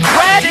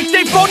democratic,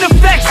 they vote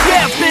NEFFEX,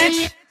 yeah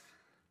bitch.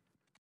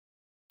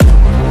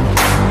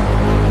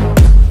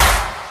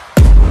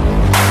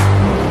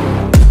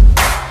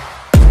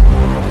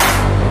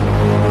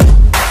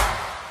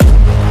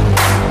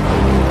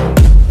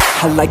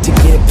 I like to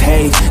get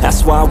paid,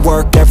 that's why I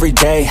work every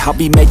day. I'll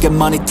be making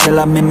money till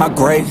I'm in my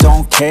grave.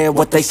 Don't care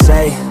what they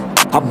say,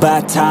 I'll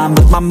buy time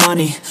with my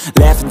money,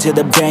 laughing to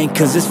the bank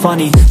cause it's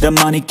funny. The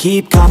money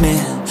keep coming,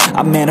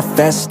 I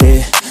manifest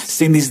it.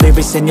 Sing these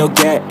lyrics and you'll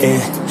get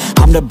it.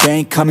 I'm the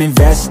bank, come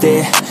invest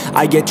it.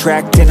 I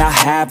attract and I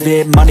have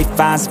it. Money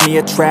finds me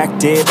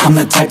attractive. I'm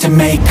the type to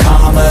make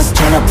commas,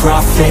 turn a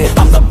profit.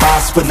 I'm the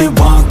boss, Willy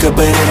Wonka,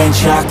 but it ain't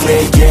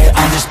chocolate. Yeah,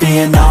 I'm just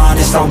being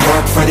honest, I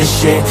work for this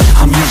shit.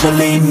 I'm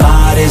usually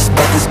modest,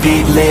 but this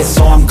beat lit,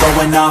 so I'm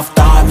going off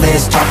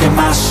thoughtless, talking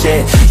my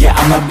shit. Yeah,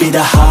 I'ma be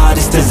the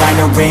hottest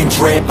designer in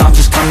drip. I'm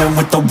just coming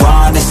with the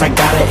rawness. I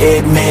gotta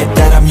admit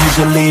that I'm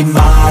usually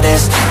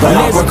modest, but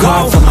I work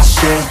hard for my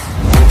shit.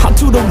 I'll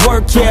do the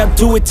work, yeah, I'll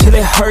do it till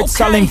it hurts.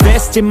 I'll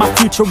invest in my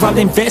future, I'll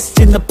invest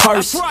in the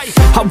purse.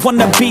 I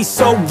wanna be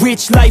so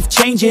rich, life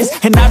changes,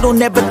 and I don't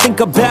ever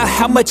think about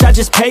how much I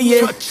just pay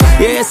it.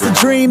 Yeah, it's the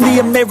dream, the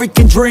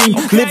American dream.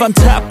 Live on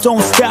top,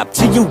 don't stop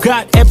till you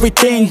got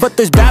everything. But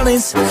there's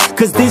balance,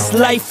 cause this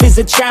life is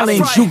a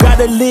challenge. You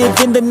gotta live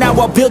in the now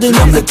while building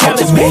I'm on the the type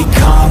to challenge. make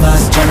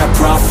commas, turn a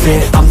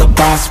profit. I'm the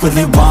boss,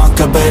 Willy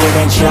Wonka, but it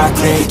ain't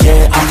chocolate.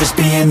 Yeah, I'm just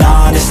being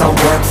honest, I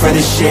work for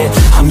this shit.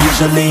 I'm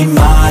usually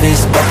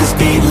modest, but this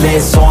beat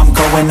lit, so I'm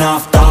going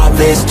off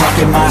thoughtless,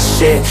 talking my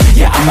shit.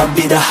 Yeah, I'ma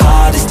be the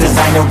hottest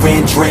designer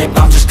in drip.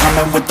 I'm just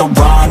coming with the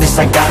rawness.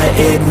 I gotta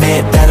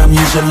admit that I'm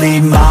usually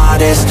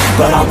modest,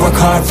 but I work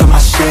hard for my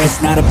shit.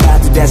 It's not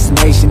about the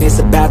destination, it's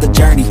about the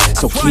journey.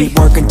 So keep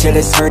working till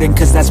it's hurting,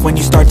 cause that's when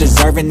you start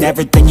deserving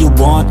everything you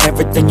want,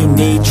 everything you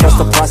need. Trust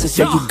the process,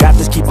 yeah, you got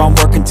this. Keep on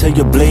working till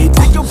you bleed.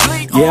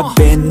 Yeah, I've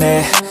been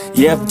there,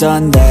 yeah, I've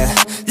done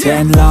that.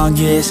 10 long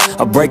years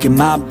of breaking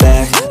my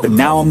back, but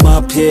now I'm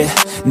up here,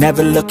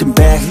 never looking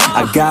back.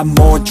 I got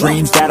more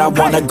dreams that I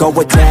wanna go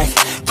attack.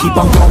 Keep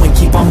on going,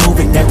 keep on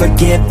moving, never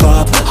give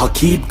up. I'll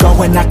keep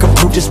going, I can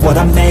prove just what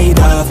I'm made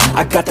of.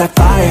 I got that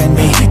fire in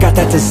me, got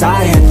that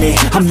desire in me.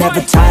 I'm never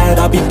tired,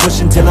 I'll be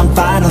pushing till I'm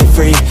finally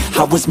free.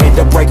 I was made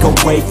to break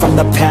away from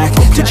the pack,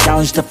 to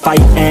challenge, to fight,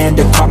 and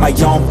to carve my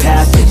own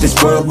path.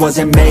 This world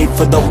wasn't made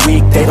for the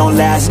weak, they don't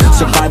last.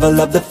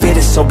 Survival of the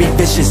fittest, so be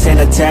vicious and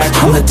attack.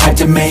 I'm the type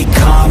to make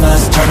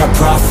commas, turn a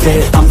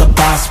profit. I'm the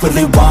boss,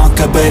 Willy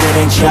Wonka, but it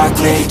ain't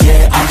chocolate.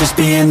 Yeah, I'm just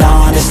being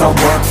honest, I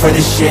work for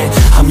this shit.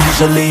 I'm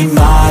usually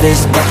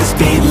modest, but this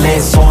beat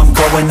lit, so I'm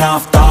going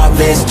off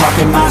thoughtless,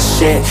 talking my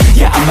shit.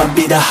 Yeah, I'ma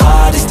be the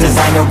hottest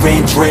designer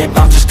in drip.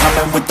 I'm just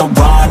coming with the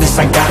rawness.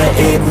 I gotta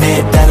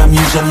admit that I'm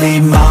usually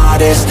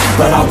modest,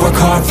 but I work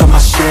hard for my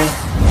shit.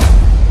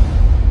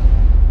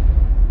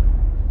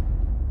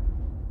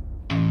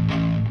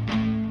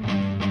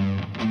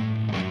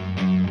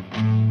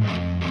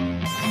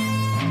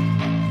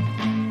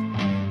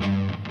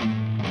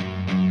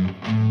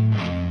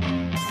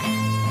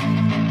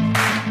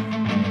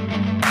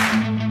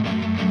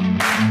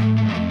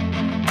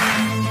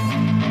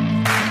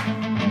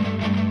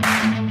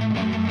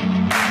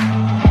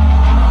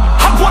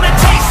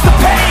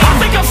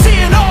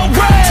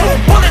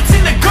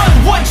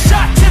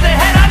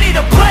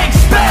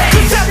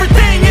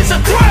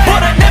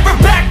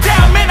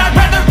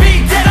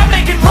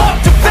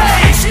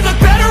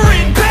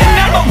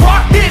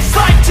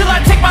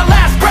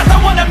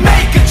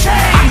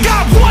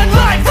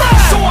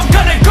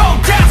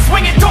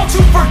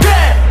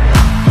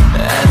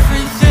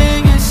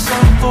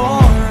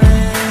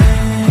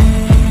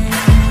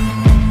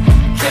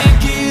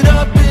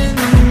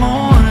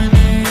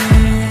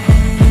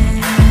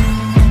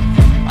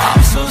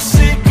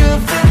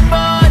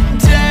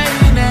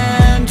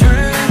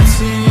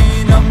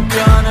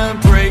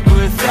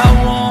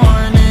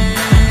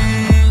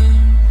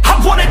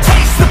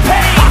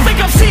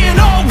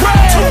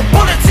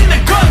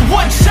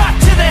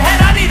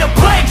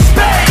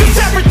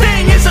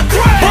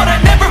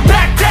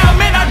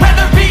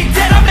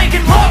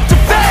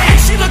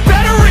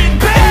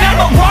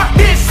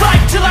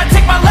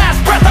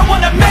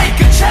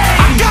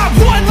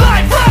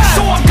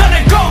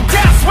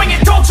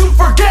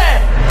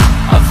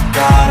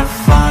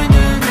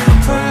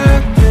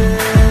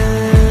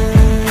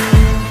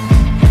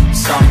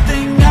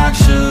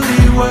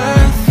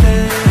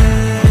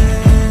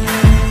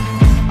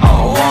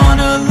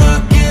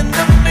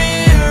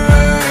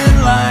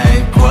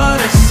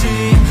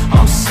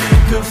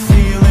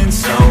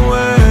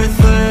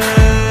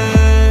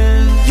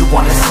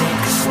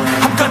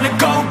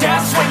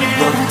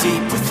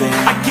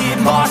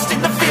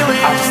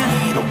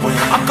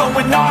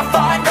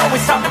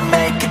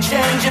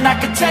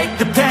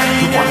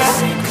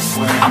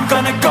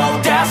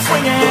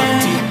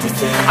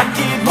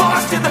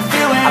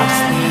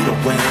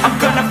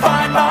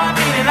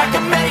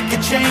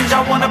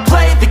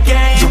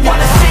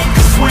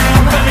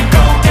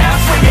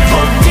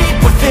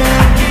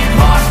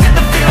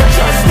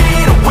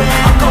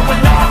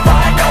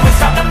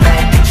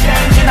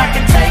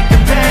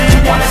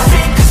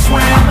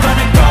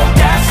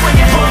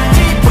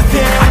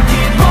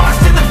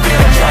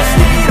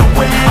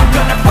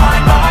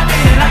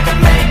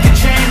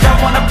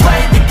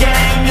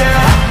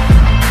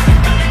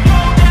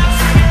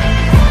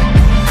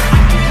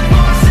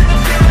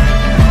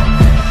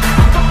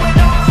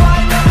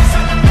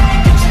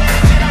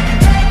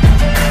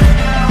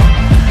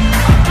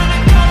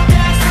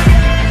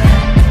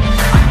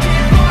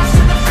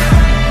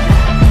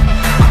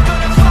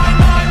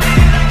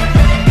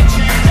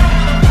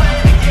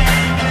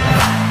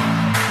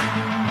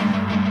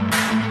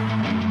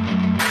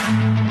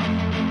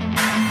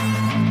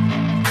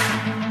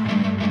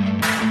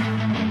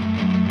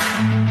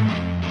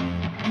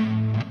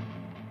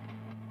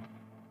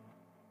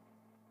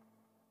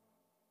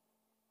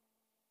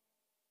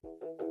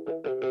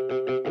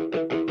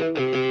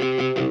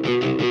 Yeah,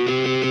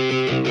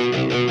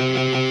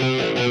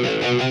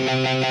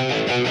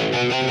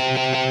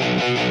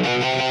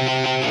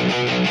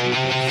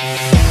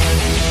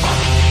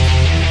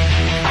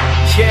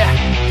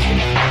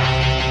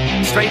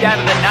 straight out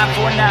of the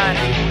 949.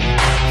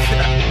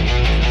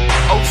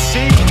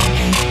 OC.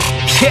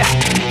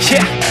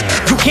 Yeah,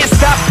 you can't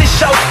stop this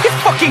show. It's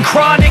fucking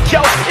chronic,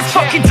 yo. It's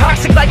fucking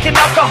toxic like an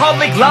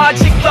alcoholic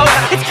logic, though.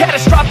 It's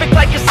catastrophic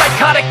like a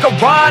psychotic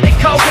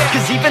erotico.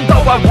 Cause even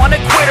though I wanna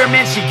quit her,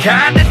 man, she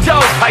kinda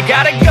dope. I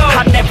gotta go.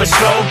 I never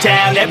slow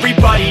down,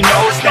 everybody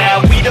knows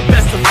now. We the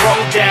best to throw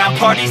down,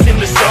 parties in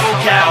the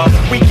SoCal.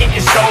 We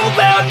getting so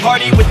loud,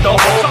 party with the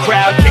whole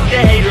crowd. Kick the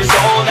haters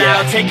all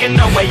out, taking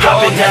away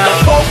all the hella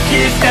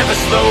focus. Never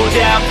slow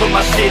down, put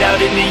my shit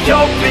out in the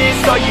open.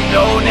 So you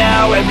know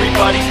now,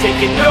 everybody's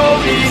taking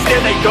notice.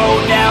 There they go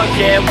now,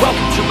 yeah,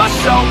 welcome to my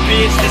show,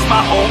 bitch. This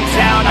my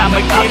hometown,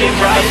 I'ma get it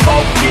right.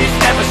 Focus,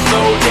 never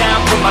slow down,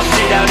 put my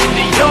shit out in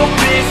the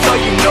open. So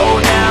you know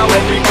now,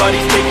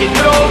 everybody's taking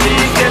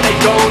notice. There they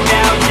go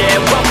now, yeah,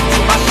 welcome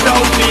to my show,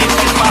 bitch.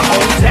 This my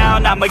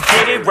hometown, I'ma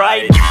get it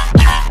right.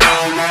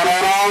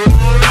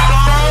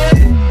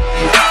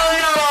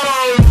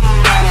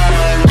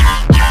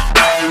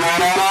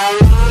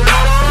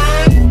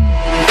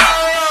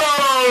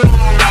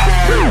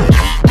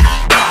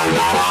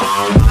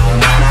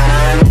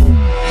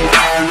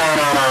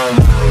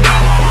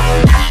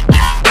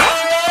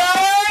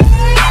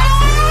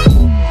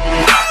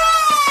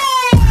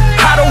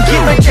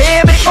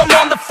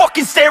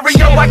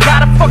 Stereo, I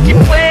got a fucking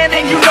plan,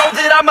 and you know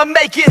that I'ma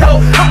make it, ho.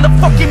 I'm the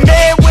fucking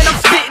man when I'm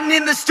spitting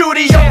in the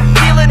studio.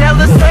 Feeling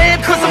hella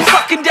slammed, cause I'm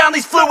sucking down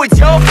these fluids,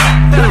 yo.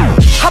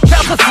 I'm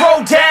about to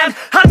throw down,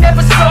 I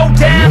never slow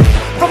down.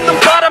 From the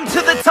bottom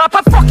to the top,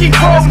 I fucking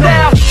grow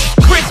now.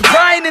 Chris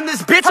Bryant in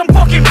this bitch, I'm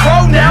fucking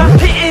pro now.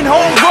 Hitting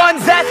home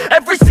runs at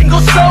every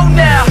single show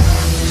now.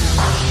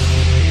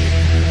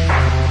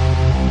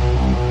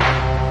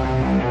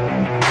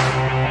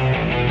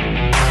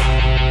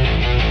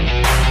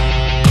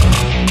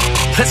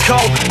 Let's go.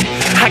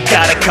 I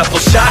got a couple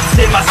shots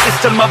in my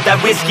system of that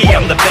whiskey.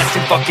 I'm the best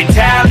in fucking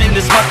town, in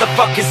this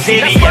motherfucking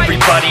city.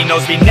 Everybody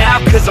knows me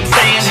now, cause I'm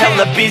staying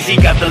hella busy.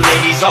 Got the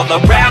ladies all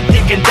around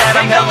thinking that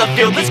I'm hella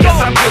filthy, cause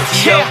I'm guilty,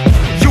 yo.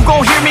 You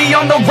gon' hear me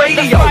on the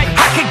radio.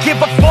 I could give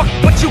a fuck,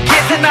 but you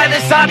get tonight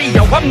is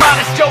audio. I'm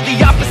modest, yo, the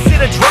opposite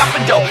of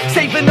dropping dough.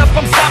 Saving up,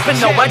 I'm stopping,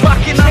 no. I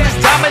lock in on this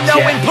domino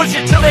and push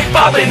it till they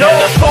falling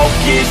over.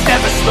 Focus,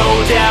 never slow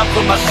down,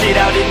 put my shit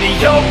out in the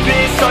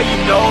open. So you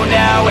know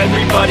now,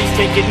 everybody's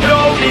taking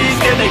notice.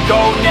 There they go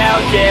now,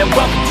 yeah,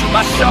 welcome to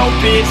my show,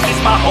 bitch. This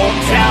my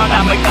hometown,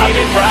 I'ma get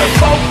it right.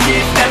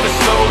 Focus, never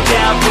slow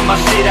down, put my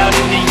shit out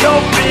in the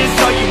open.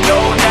 So you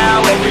know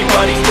now,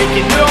 everybody's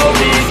taking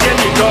notice. There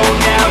they go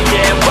now,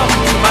 yeah,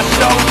 welcome to my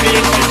show,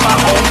 bitch. This my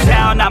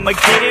hometown, I'ma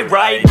get it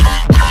right.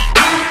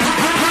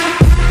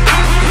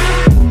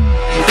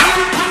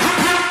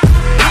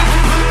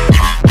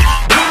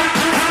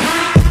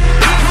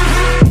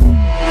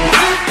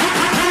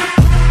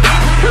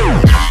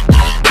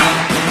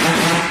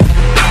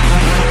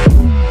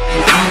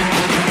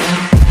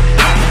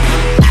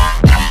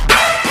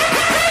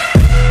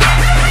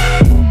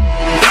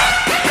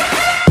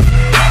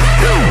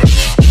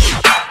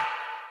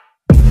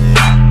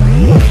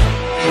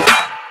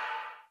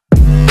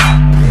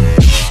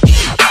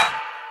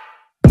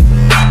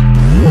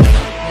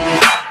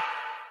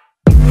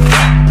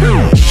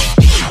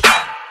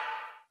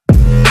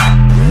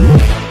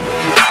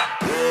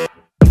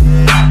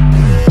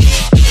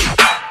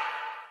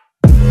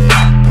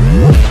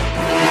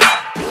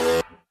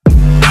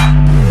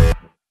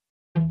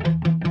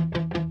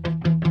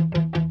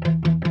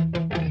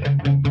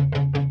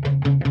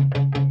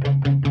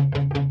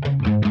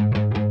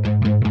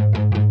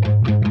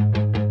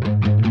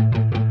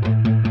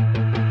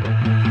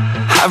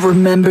 I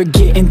remember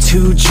getting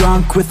too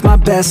drunk with my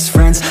best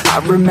friends. I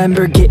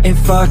remember getting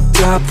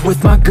fucked up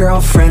with my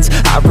girlfriends.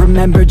 I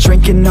remember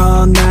drinking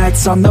all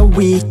nights on the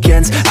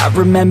weekends. I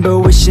remember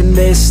wishing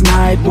this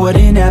night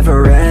wouldn't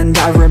ever end.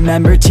 I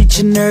remember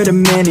teaching her to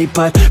mini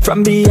putt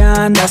from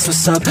beyond, that's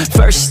what's up.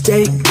 First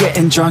date,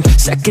 getting drunk.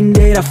 Second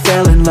date, I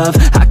fell in love.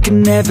 I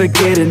can never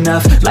get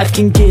enough. Life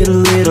can get a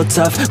little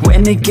tough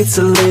when it gets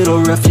a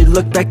little rough. You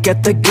look back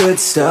at the good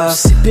stuff.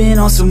 Sipping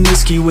on some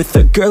whiskey with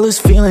a girl who's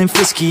feeling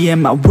frisky,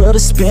 and my world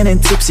is spinning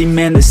tipsy.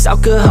 Man, this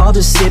alcohol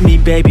just hit me,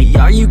 baby.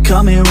 Are you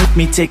coming with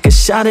me? Take a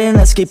shot and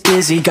let's get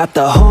busy. Got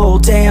the whole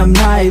damn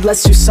night,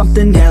 let's do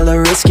something hella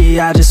risky.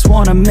 I just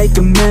wanna make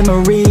a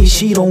memory.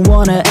 She don't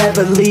wanna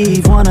ever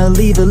leave, wanna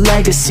leave a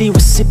legacy. We're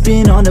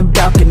sipping on the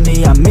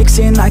balcony, I'm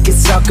mixing like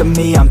it's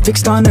alchemy. I'm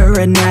fixed on her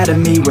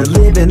anatomy. We're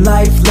living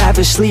life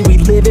lavishly, we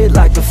live it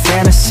like a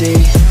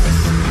fantasy.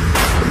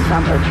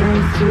 Sometimes I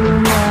drink too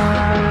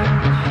much,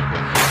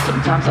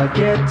 sometimes I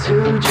get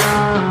too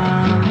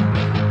drunk,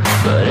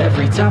 but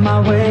every time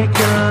I wake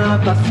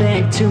up, I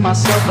think to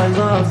myself, I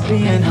love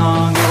being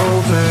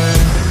hungover.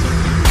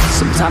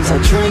 Sometimes I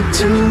drink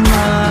too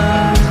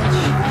much,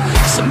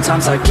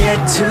 sometimes I get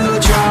too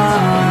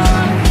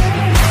drunk,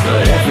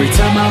 but every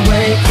time I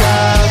wake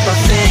up, I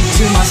think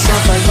to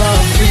myself, I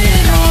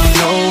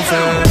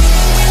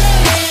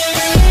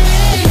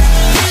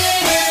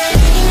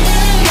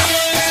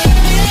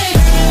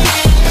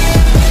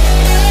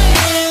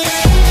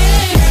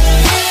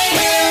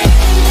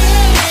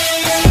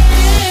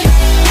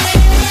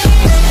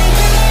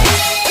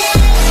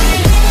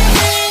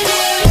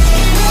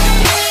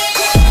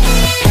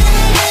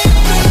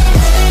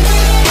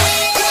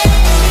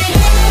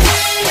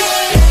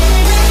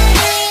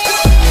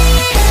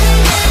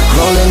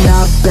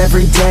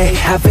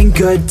having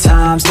good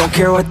times. Don't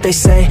care what they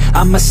say,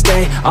 I'ma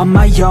stay on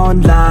my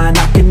own line.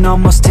 I can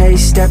almost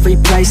taste every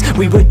place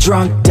we were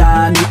drunk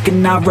dine. You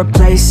cannot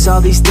replace all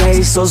these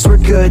days, those were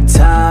good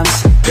times.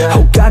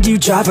 Oh God, you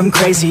drive them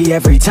crazy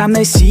every time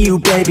they see you,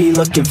 baby.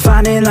 Looking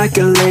fine and like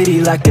a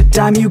lady, like a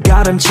dime you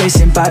got them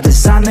chasing. By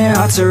design their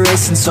hearts are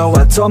racing, so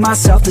I told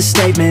myself the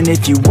statement: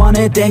 if you want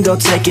it, then go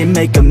take it.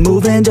 Make a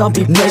move and don't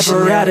be patient.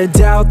 Never had a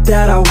doubt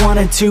that I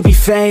wanted to be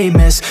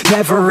famous.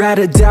 Never had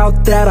a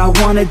doubt that I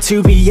wanted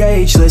to be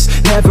ageless.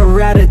 Never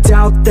had a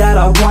doubt that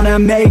I wanna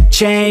make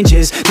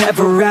changes.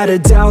 Never had a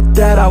doubt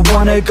that I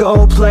wanna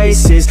go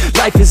places.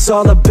 Life is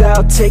all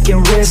about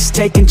taking risks,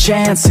 taking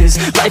chances.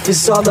 Life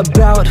is all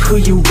about who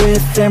you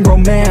with and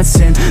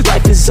romancing.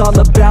 Life is all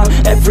about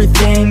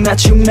everything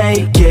that you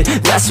make it.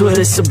 That's what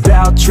it's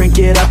about. Drink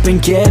it up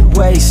and get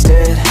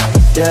wasted.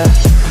 Yeah.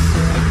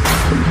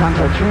 Sometimes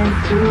I drink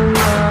too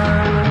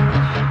much.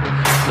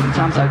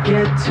 Sometimes I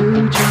get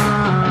too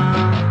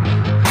drunk.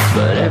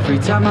 But every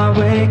time I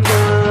wake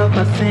up,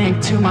 I think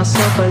to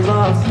myself, I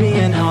love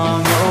being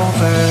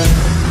hungover.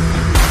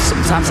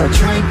 Sometimes I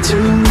drink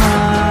too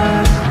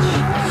much.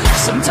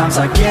 Sometimes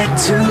I get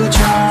too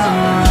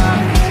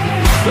drunk.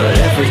 But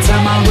every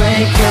time I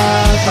wake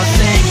up, I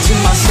think to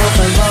myself,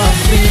 I love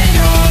being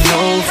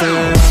hungover.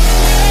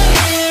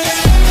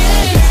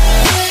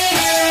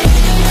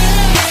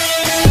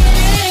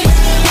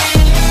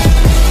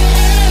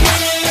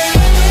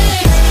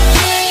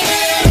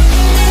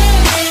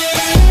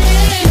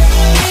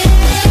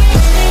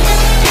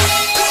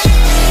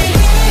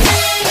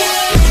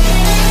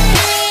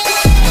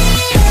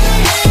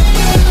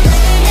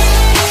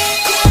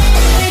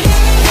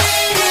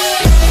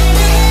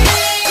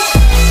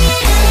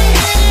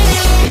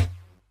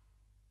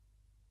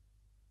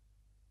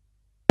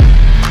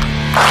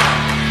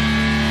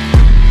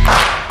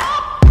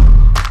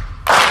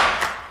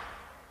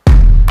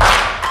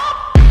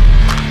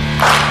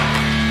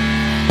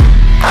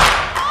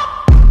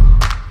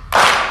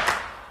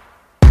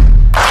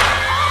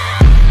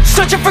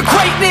 Searching for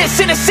greatness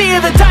in a sea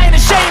of the dying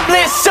and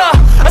shameless,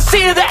 a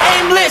sea of the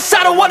aimless.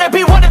 I don't wanna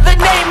be one of the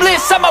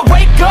nameless. I'ma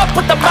wake up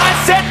with the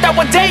mindset that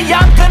one day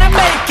I'm gonna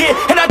make it.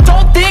 And I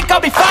don't think I'll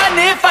be fine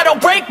if I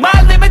don't break my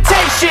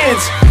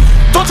limitations.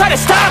 Don't try to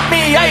stop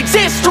me, I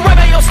exist to write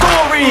my own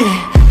story.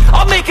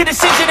 I'll make a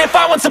decision if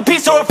I want some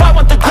peace or if I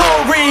want the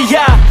glory.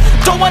 Yeah,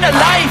 don't want a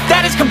life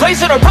that is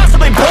complacent or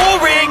possibly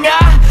boring.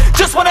 I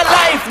just want a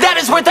life that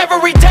is worth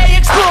every day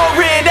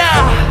exploring.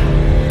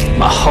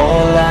 My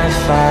whole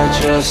life I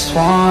just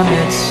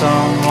wanted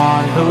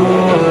someone who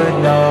would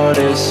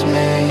notice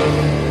me.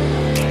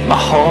 My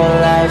whole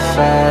life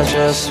I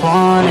just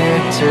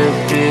wanted to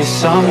be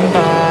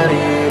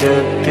somebody to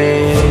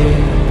be.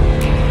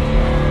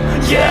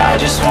 Yeah, I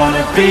just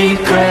wanna be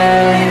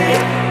great.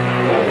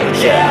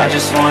 Yeah, I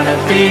just wanna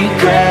be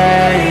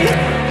great.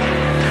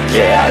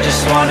 Yeah, I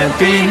just wanna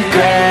be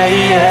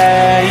great.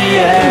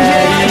 Yeah,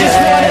 I just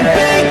wanna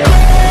be great.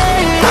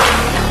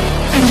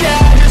 Yeah,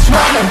 I just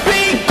wanna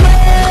be great.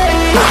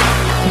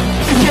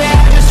 Yeah,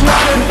 I just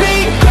wanna be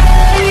great.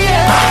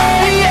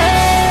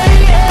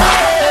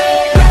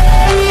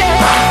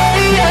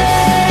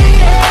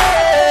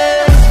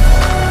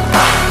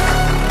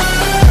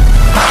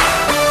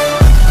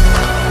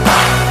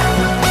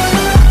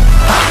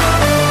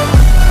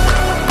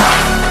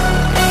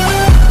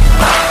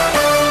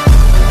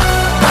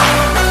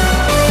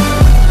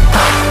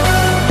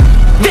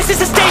 This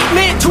is a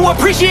statement to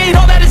appreciate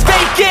all that is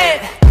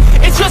vacant.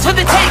 It's just for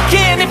the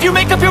taking. If you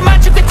make up your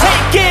mind, you can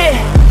take it.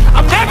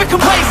 I'm never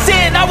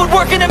complacent. I would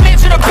work in a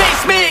mansion or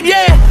basement.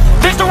 Yeah,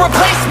 there's no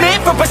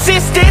replacement for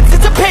persistence.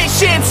 It's a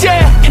patience.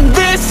 Yeah, in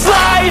this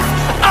life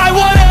I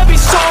wanna be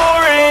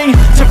soaring,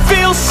 to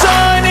feel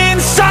sun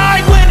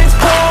inside when it's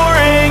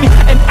pouring.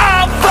 And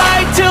I'll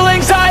fight till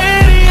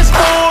anxiety is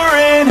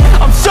foreign.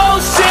 I'm so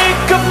sick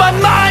of my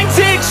mind's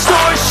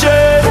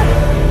extortion.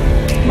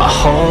 My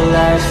whole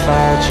life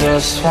I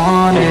just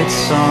wanted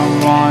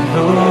someone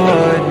who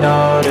would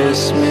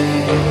notice me.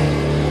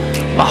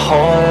 My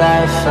whole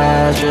life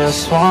I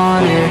just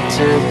wanted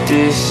to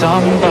be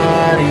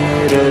somebody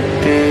to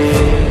be.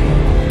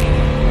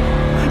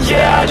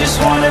 Yeah, I just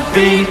wanna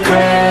be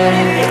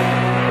great.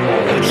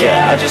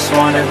 Yeah, I just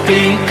wanna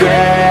be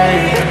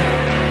great.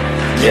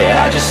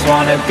 Yeah, I just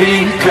wanna be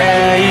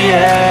great.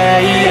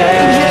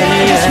 Yeah,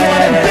 I just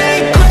wanna be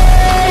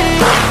great.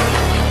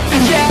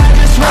 Yeah, I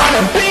just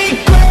wanna be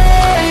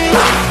great.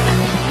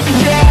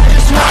 Yeah, I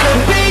just wanna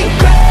be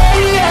great.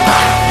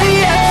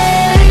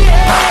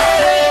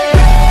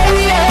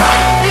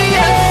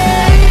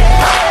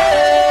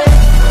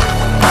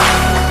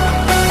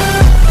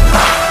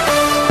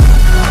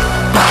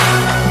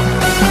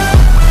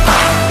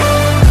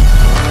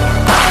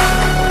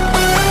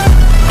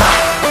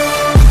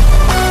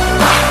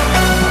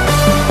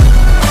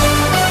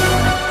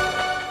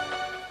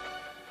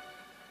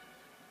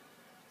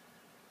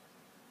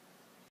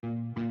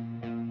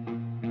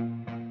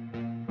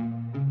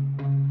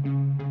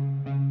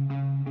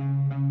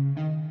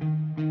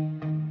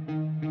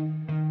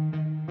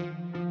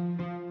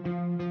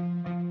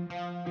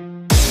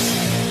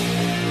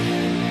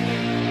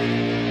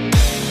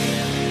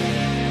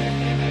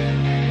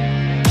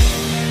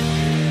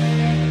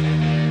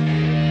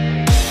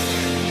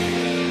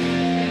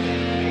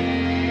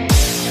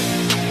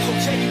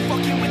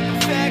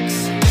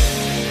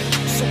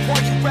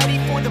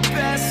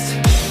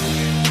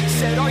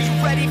 said, are you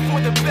ready for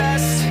the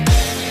best?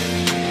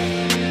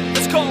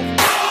 Let's go.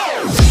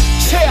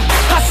 Yeah,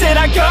 I said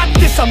I got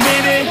this, I'm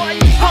in it.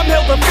 I'm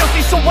hella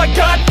filthy, so I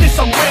got this,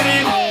 I'm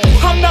winning.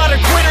 I'm not a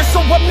quitter, so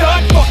I'm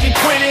not fucking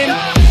quitting.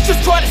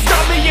 Just try to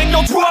stop me and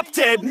you'll drop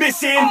dead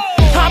missing.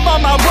 I'm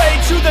on my way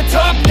to the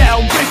top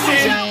now,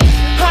 listen.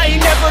 I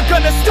ain't never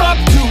gonna stop,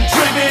 too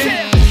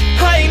driven.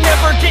 I ain't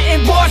never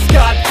getting lost,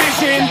 got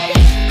vision.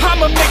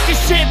 I'ma make this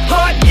shit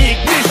hot,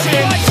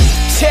 ignition.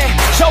 Yeah,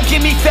 y'all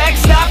give me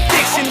facts, not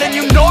fiction. Then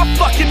you know I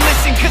fucking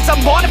listen, cause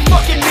I'm on a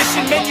fucking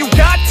mission. Man, you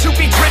got to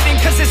be driven,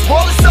 cause this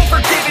world is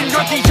unforgiving.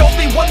 You're the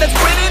only one that's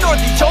winning, or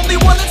the only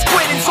one that's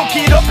quitting. So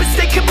get up and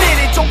stay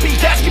committed, don't be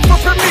asking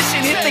for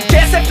permission. Hit the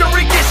gas after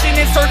ignition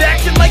and start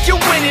acting like you're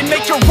winning.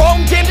 Make your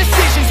own damn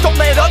decisions, don't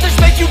let others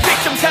make you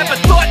victims. Have a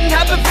thought and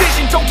have a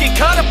vision, don't get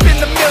caught up in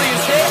the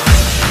millions.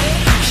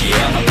 Yeah,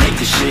 I'ma make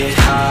this shit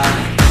hot.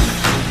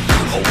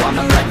 Oh,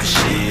 I'ma light this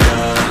shit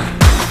up.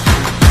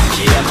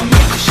 Yeah, I'ma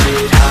make this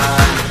shit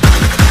hot.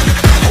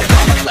 Oh,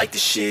 I'ma light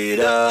this shit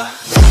up.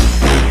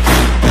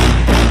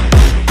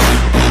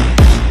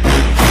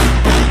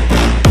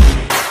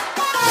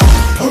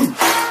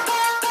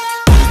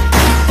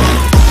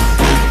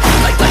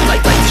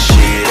 Light this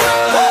shit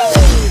up.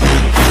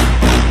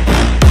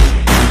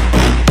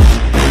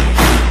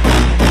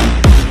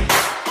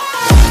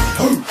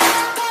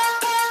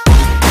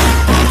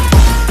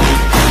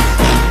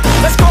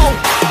 Let's go.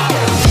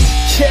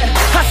 Yeah,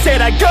 I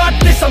said I got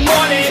this, I'm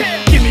on it.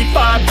 Give me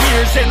 5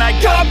 years and I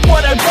got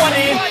what I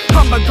wanted.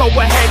 I'ma go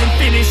ahead and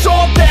finish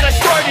all that I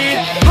started.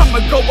 I'ma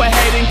go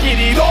ahead and get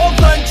it all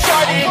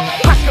uncharted.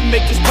 I can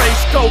make this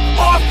place go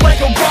off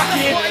like a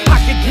rocket. I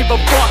can give a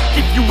fuck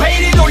if you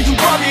hate it or you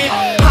love it.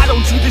 I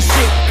don't do this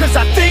shit cause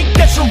I think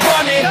that you're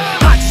on it.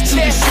 I just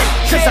do this shit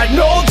cause I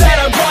know that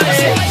I want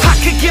it. I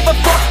could give a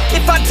fuck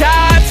if I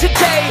died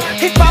today.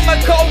 If I'ma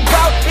go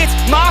out, it's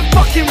my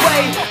fucking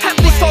way. At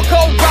least I'll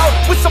go out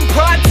with some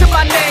pride to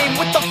my name.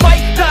 With the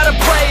fight, not a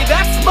play,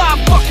 that's my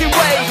fucking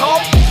way,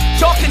 home.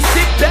 Y'all can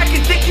sit back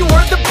and think you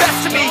heard the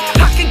best of me.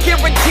 I can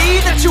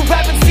guarantee that you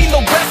haven't seen the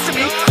rest of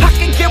me. I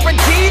can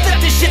guarantee that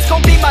this shit's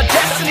gonna be my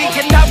destiny.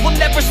 And I will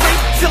never sleep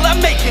till I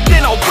make it,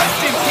 then I'll rest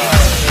in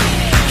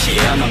peace.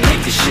 Yeah, I'ma make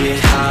this shit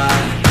hot.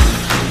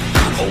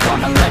 Oh,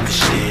 I'ma light this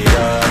shit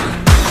up.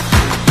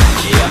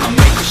 Yeah, I'ma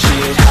make this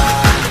shit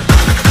hot.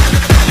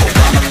 Oh,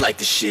 I'ma light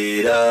this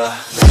shit up.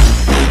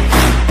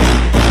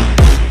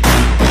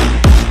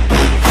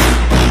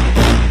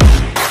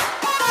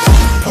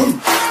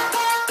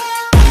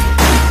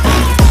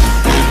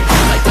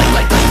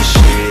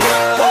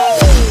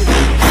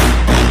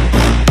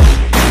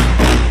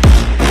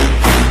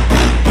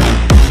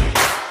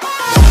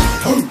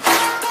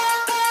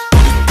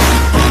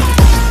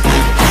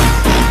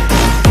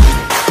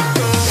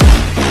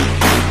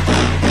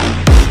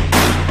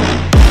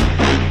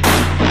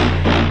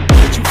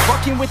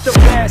 With the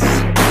best,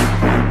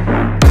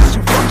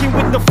 you fucking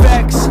with the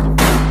facts.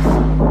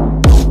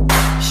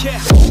 Yeah,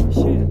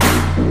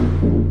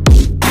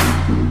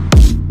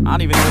 I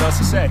don't even know what else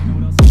to say.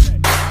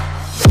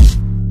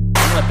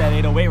 I'll let that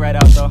 808 right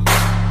out though.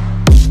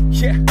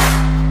 Yeah.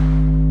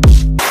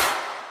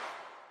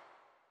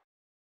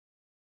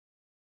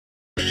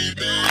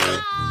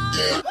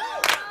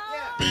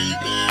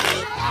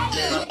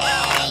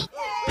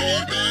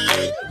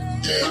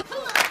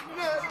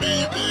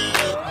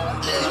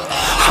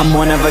 I'm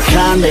one of a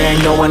kind, there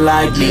ain't no one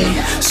like me.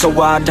 So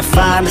hard to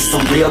find, it's the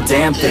real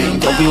damn thing.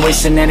 Don't be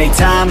wasting any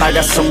time, I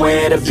got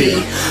somewhere to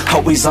be.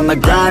 Always on the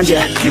grind,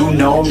 yeah, you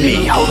know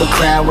me. Hold the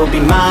crown will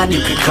be mine,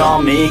 you can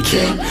call me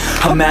king.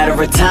 A matter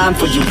of time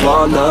for you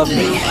all love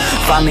me.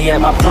 Finally at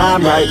my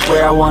prime, right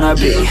where I wanna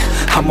be.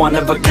 I'm one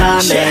of a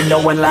kind, there ain't no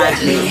one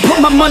like me. Put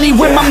my money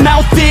where my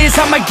mouth is,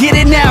 I'ma get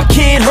it now,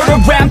 kid.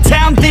 Heard around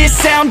town, this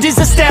sound is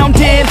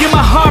astounding. Feel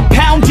my heart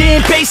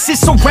pounding, bass is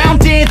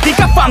surrounding. Think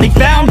I finally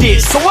found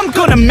it, so I'm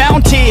gonna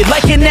mount it.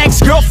 Like an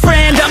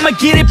ex-girlfriend, I'ma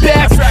get it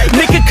back.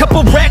 Make a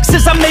couple racks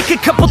as I make a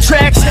couple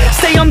tracks.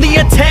 Stay on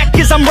the attack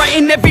as I'm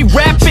writing every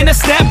rap. In a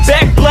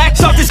snapback, black,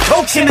 off this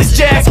coke and this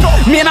jack.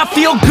 Man, I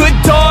feel good,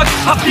 dog,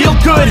 I feel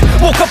good.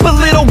 Woke up a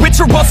little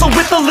richer, also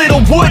with a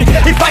little wood.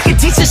 If I could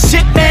teach this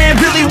shit, man,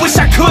 really wish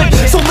I could.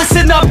 So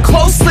listen up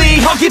closely,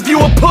 I'll give you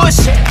a push.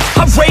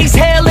 I raise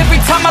hell every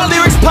time my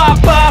lyrics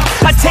pop off.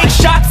 I take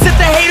shots at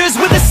the haters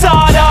with a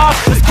sawed off.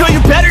 Girl,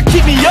 you better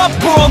keep me up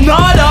or I'll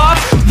nod off.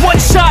 One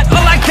shot,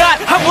 all I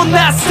got, I will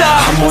not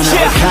stop. I'm one of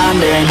a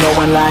kind, there ain't no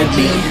one like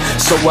me.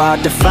 So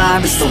hard to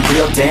find, it's the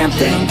real damn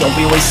thing. Don't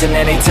be wasting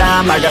any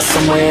time, I got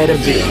somewhere to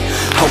be.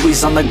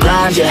 Always on the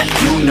grind, yeah,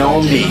 you know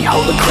me.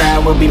 Hold the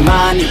crown will be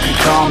mine, you can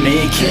call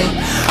me king.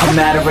 A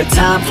matter of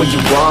time for you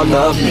all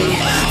love me.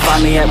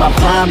 Finally at my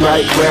prime,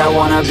 right where I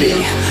wanna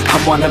be.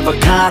 I'm one of a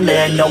kind,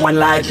 there ain't no one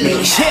like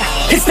me.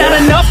 Yeah, it's not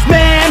enough,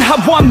 man, I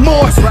want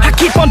more. I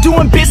keep on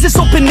doing business,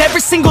 open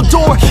every single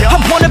door. I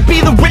wanna be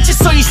the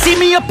richest, so you see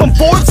me up on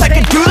Forbes. I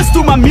can do this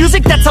through my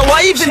music, that's how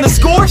I even the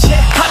score.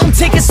 I don't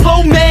take it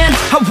slow, man,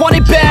 I want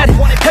it bad.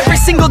 Every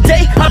single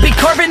day, I'll be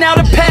carving out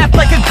a path.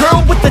 Like a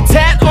girl with a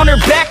tat on her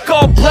back,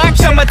 all black.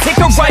 I'ma take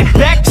her right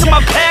back to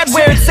my pad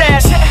where it's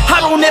at. I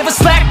don't never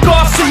slack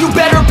off, so you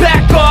better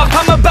back off.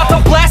 I'm about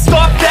to blast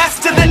off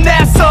faster than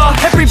NASA.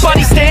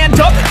 Everybody stand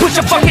up, put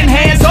your fucking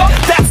hands up.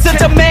 That's the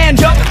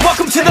demand, up.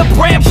 Welcome to the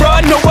brand,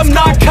 bruh. No, I'm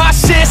not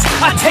cautious,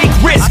 I take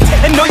risks.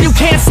 And no, you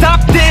can't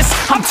stop this,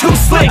 I'm too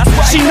slick.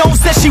 She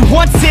knows that she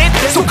wants it,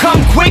 so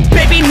come quick,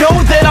 baby, know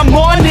that I'm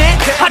on it.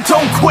 I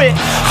don't quit.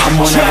 I'm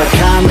one of a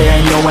kind, there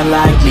ain't no one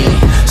like me.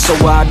 So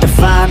hard to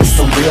find, it's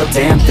the real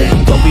damn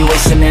thing. Don't be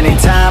wasting any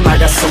time, I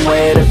got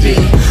somewhere to be.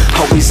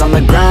 Always on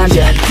the grind,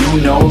 yeah,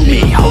 you know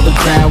me. Hold the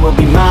crown will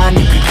be mine,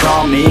 you can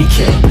call me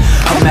king.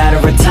 A matter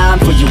of time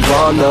for you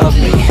all love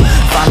me.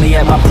 Finally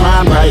at my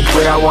prime, right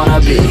where I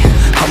wanna be.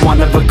 I'm one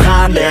of a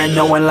kind, there ain't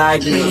no one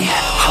like me.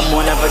 I'm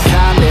one of a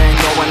kind, there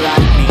ain't no one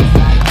like me.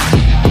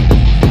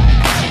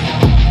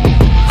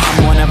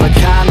 I'm one of a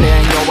kind, there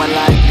ain't no one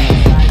like me.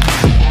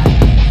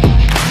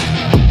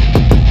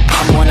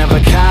 I'm one of a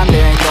kind,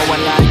 there ain't no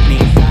one like me.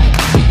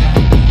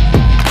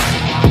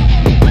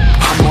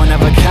 I'm one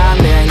of a kind,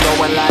 there ain't no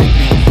one like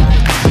me.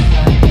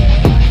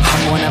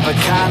 I'm one of a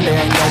kind, there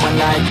ain't no one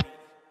like me.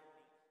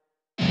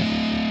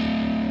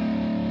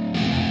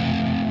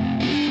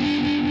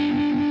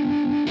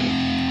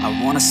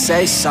 I wanna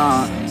say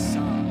something,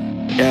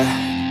 yeah.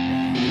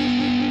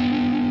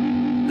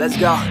 Let's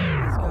go.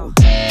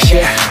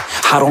 Yeah,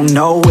 I don't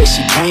know where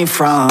she came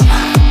from,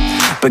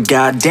 but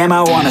goddamn,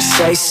 I wanna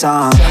say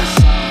something.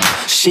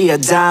 She a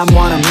dime,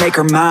 wanna make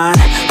her mine.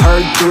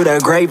 Heard through the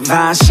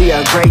grapevine, she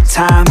a great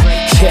time.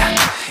 Yeah,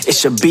 it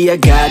should be a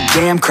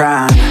goddamn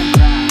crime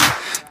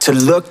to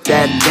look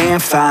that damn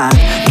fine.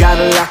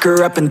 Gotta lock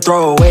her up and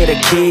throw away the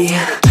key,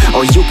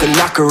 or you can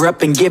lock her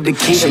up and give the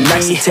key to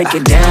me. Take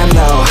it down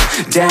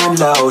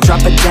low,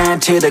 drop it down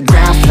to the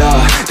ground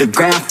floor, the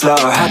ground floor.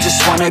 I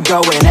just wanna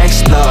go and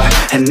explore,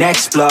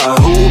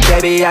 ooh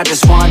baby, I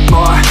just want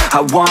more,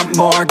 I want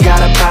more. Got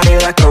a body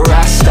like a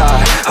rock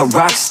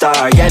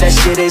star, yeah, that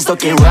shit is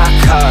looking rock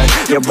hard,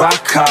 yeah,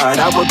 rock hard.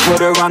 I would put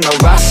her on the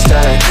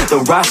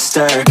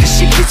roster, cause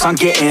she keeps on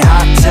getting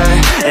hotter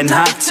and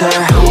hotter.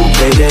 Ooh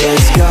baby,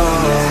 let's go.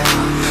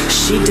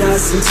 She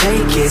doesn't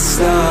take it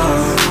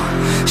slow,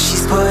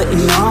 she's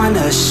putting on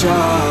a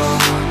show.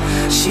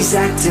 She's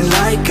acting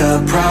like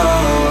a pro.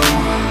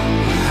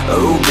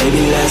 Oh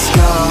baby, let's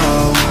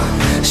go.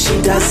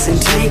 She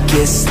doesn't take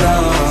it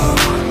slow,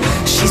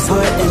 she's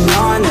putting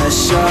on a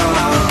show.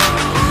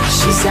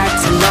 She's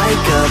acting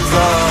like a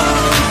pro.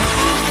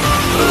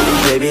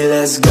 Oh baby,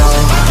 let's go.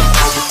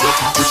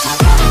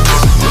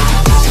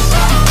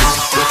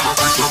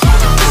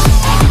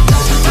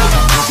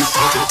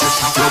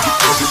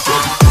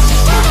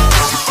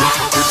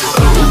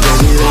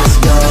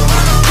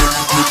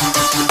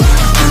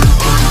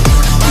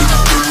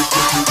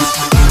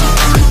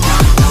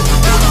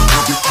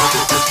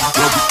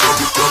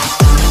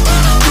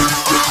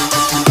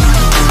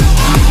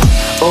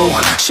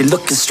 She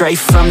looking straight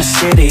from the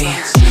city.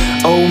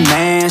 Oh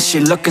man, she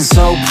looking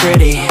so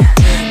pretty.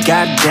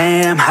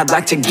 Goddamn, I'd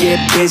like to get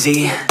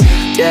busy.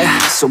 Yeah,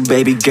 so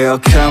baby girl,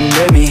 come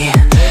with me.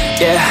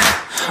 Yeah,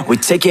 we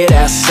take it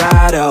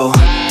outside, oh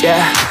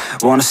yeah.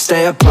 Wanna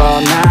stay up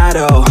all night,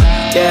 oh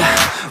yeah.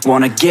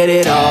 Wanna get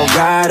it all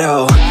right,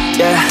 oh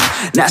yeah.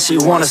 Now she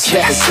wanna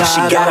skip the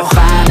slide. She got a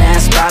fine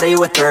ass body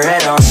with her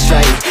head on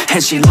straight,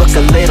 and she look a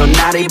little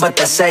naughty, but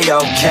that's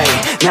a-okay.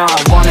 Now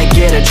I wanna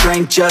get a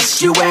drink,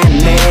 just you and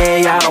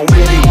me. I don't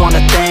really wanna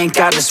think,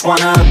 I just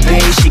wanna be.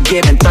 She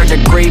giving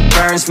third-degree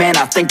burns, man,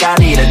 I think I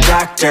need a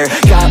doctor.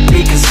 Got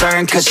me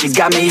concerned, cause she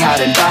got me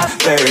hot and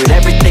bothered.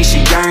 Everything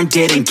she earned,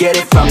 didn't get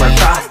it from her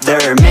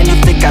father. Man, you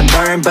think I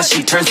learned, but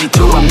she turns me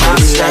to a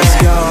monster.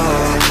 Let's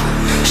go.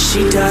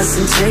 She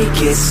doesn't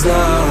take it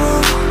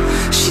slow,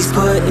 she's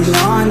putting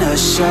on a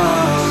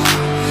show.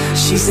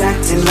 She's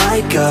acting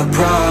like a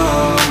pro.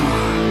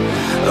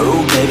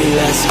 Oh baby,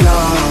 let's go.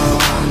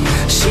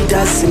 She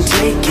doesn't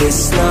take it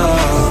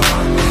slow,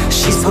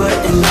 she's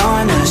putting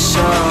on a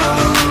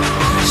show.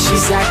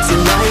 She's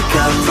acting like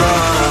a pro.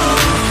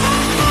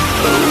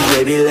 Oh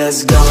baby,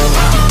 let's go.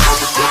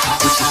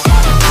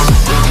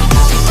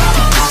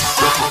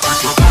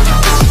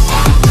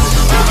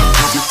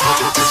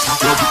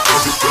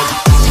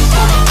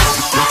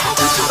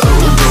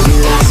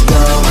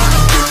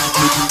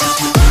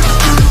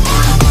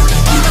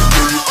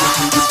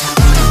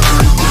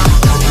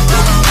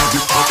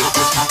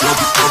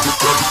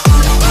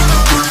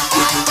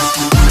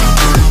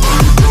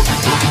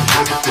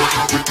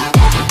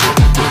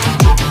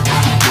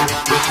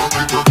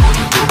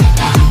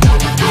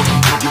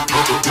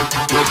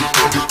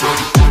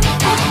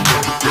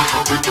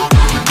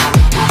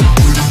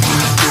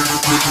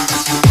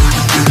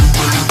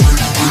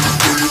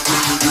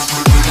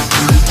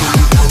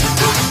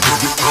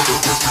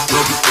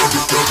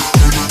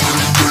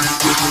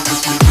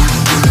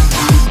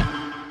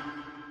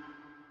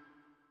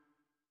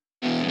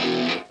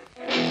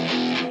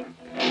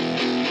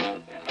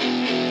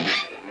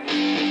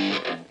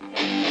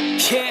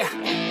 Yeah,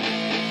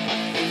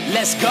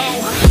 let's go.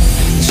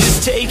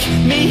 Just take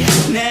me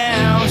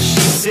now.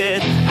 She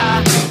said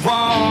I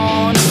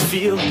wanna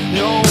feel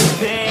no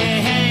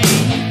pain.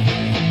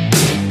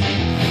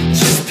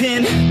 Just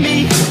pin me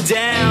me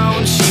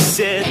down. She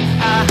said,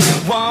 I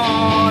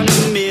wanna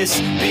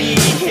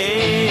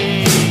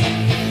misbehave.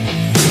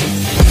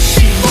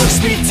 She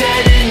looks me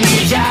dead in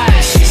the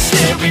eyes, she's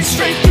staring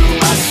straight through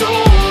my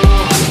soul.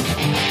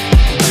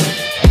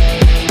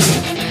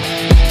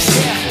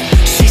 Yeah,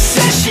 she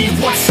says she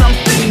wants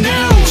something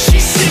new,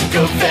 she's sick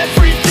of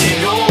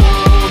everything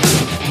old.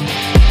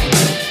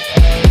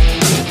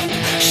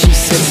 She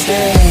said,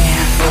 stay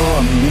for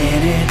a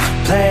minute,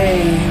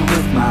 play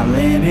with my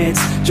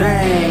limits,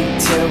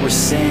 drink till we're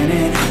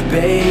sinning,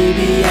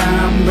 baby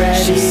I'm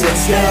ready. She said,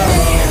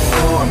 stay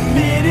for a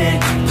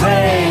minute,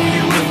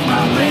 play with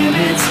my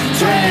limits,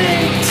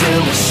 drink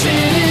till we're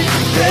sinning,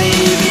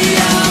 baby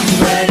I'm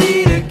ready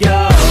to go.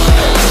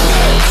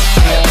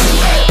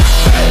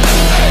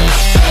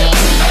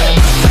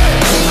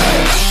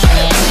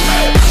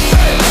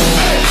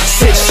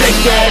 Said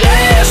shake that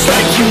ass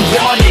like you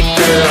want it,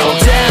 girl,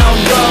 down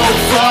low,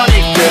 front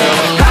it,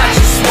 girl, I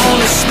just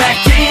wanna smack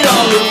it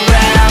all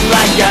around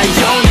like I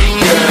own it,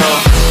 girl.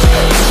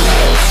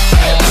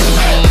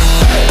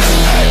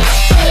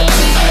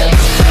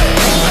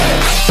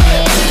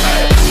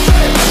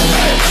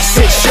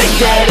 Said shake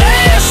that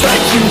ass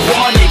like you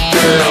want it,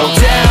 girl,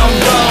 down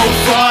low,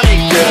 front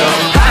it, girl,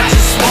 I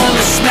just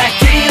wanna smack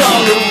it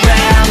all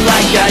around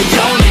like I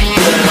own it,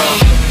 girl.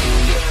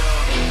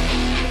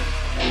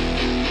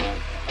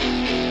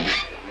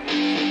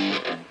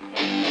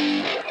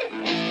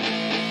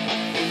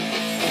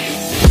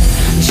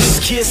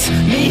 Just kiss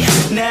me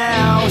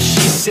now,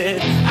 she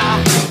said, I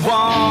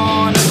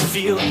wanna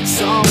feel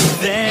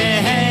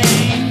something.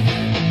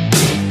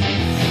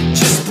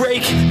 Just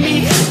break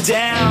me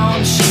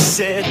down, she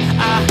said,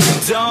 I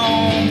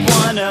don't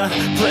wanna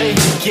play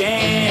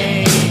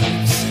games.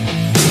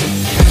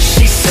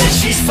 She said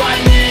she's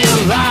finally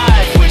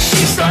alive when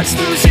she starts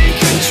losing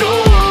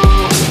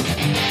control.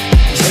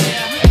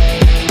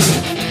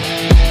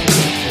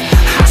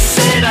 I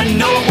said I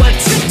know what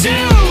to do,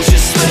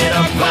 just let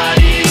our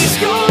bodies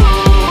go.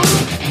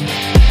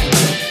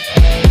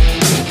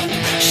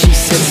 She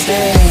said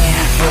stay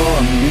for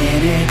a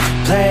minute,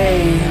 play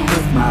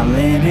with my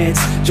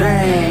limits,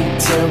 drink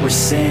till we're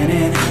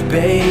sinning,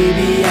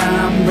 baby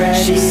I'm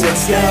ready. She said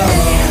stay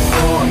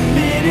for a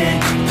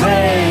minute,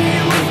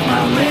 play with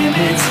my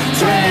limits,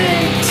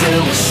 drink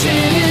till we're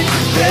sinning,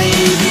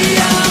 baby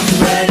I'm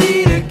ready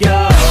to go.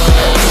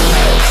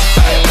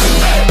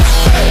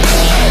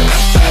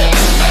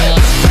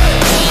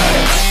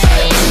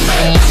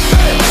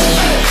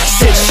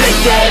 Said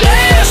shake that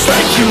ass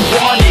like you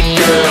want it,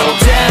 girl,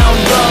 down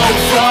low,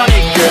 front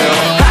it, girl,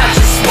 I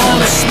just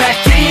wanna smack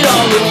it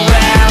all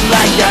around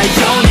like I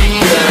own it,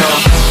 girl.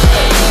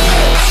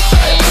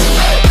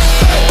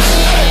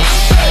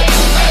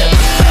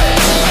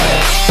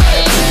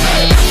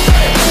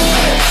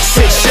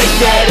 Said shake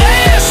that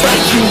ass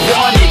like you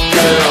want it,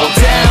 girl,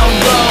 down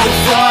low,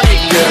 front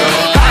it,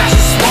 girl, I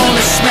just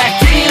wanna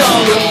smack it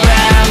all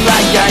around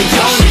like I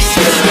own it,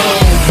 girl.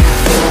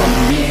 For a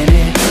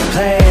minute,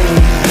 play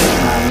with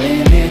my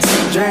limits,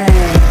 drink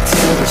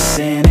till we're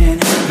sinning,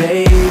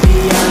 baby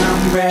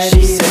I'm ready.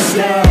 She said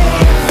stay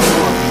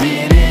for a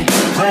minute,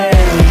 play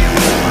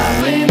with my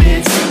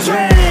limits,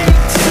 drink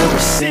till we're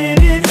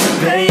sinning,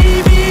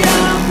 baby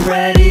I'm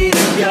ready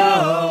to go.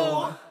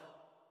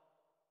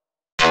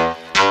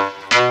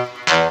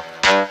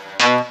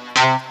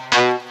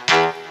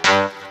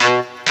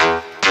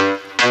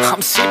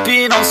 I'm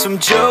sipping on some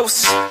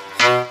juice,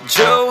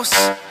 juice,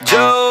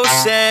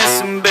 juice and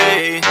some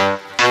babe.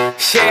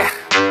 Yeah,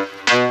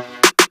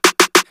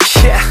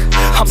 yeah,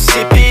 I'm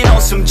sipping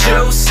on some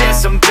juice and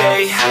some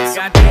babe.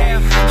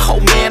 Oh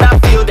man, I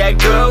feel that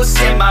ghost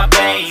in my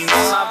veins.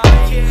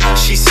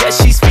 She said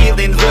she's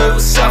feeling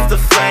loose off the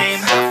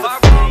flame.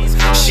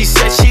 She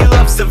said she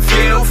loves the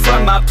view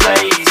from my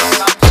place.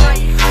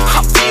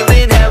 I'm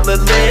feeling hella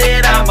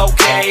lit, I'm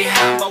okay.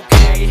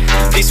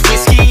 This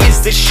whiskey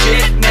is the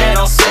shit, man,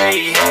 I'll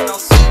say.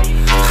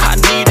 I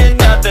need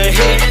another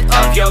hit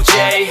of your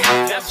J.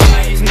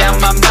 Now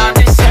my mind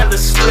is hella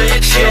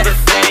split, feel the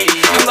fade.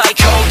 I'm like,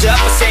 hold up,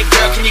 I say,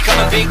 girl, can you come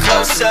a bit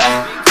closer?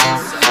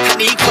 I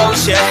need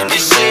closure, and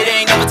this shit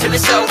ain't over till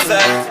it's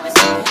over.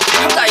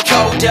 I'm like,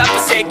 hold up, I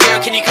say, girl,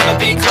 can you come a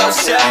bit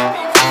closer?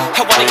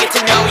 I wanna get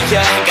to know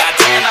ya, and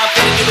goddamn, I'm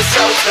feeling you it's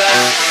over.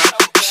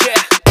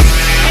 Yeah.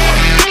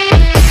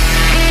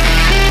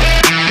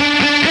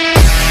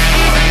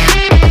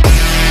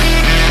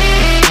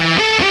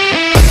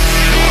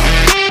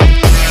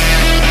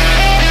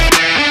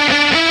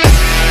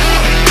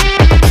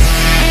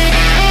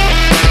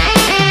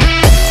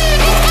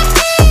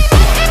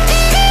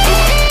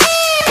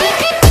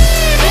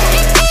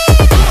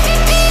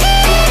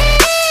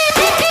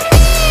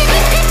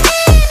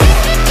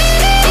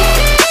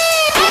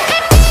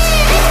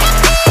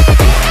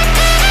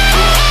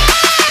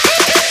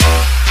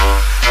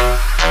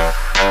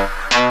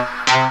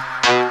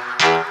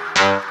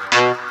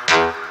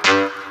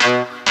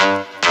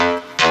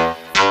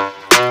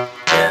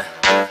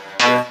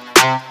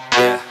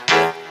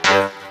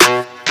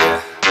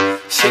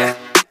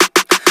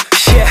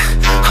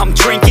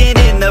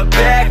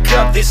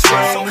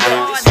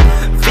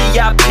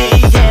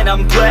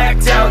 I'm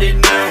blacked out at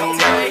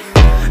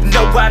noon.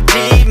 No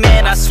ID,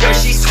 man, I swear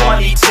she's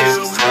 22.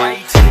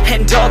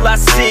 And all I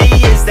see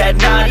is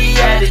that naughty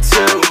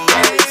attitude.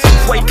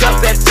 Wake up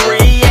at 3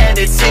 and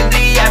it's in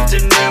the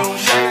afternoon.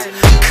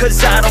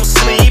 Cause I don't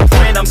sleep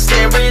when I'm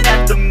staring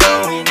at the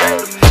moon.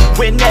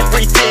 Win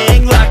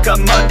everything like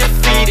I'm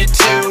undefeated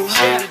too.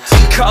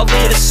 Call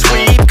it a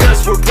sweep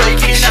cause we're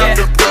breaking out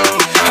the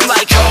room. I'm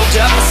like, hold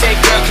up, I say,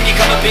 girl, can you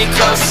come a bit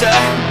closer?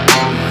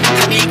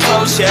 I need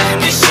closure,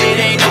 and this shit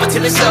ain't over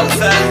till it's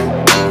over.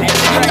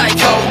 I'm like,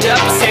 hold up,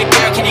 I say,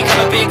 girl, can you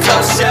come a bit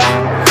closer?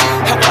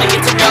 I wanna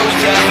get to know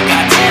ya,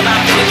 goddamn,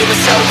 I'm gonna do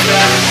it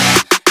sober.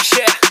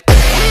 Yeah.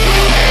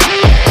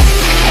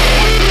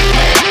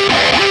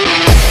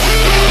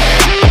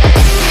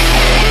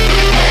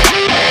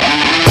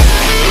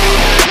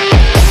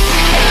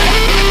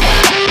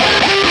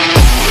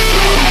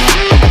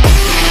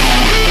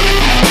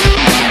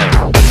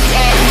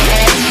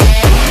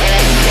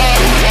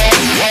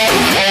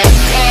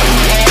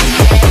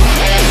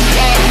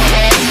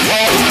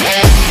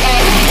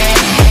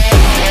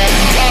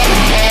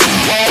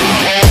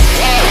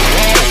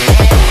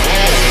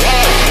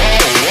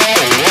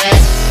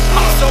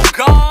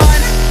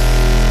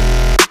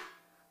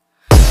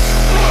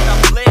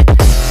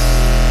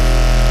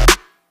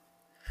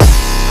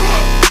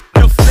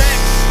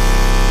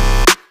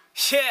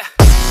 Yeah.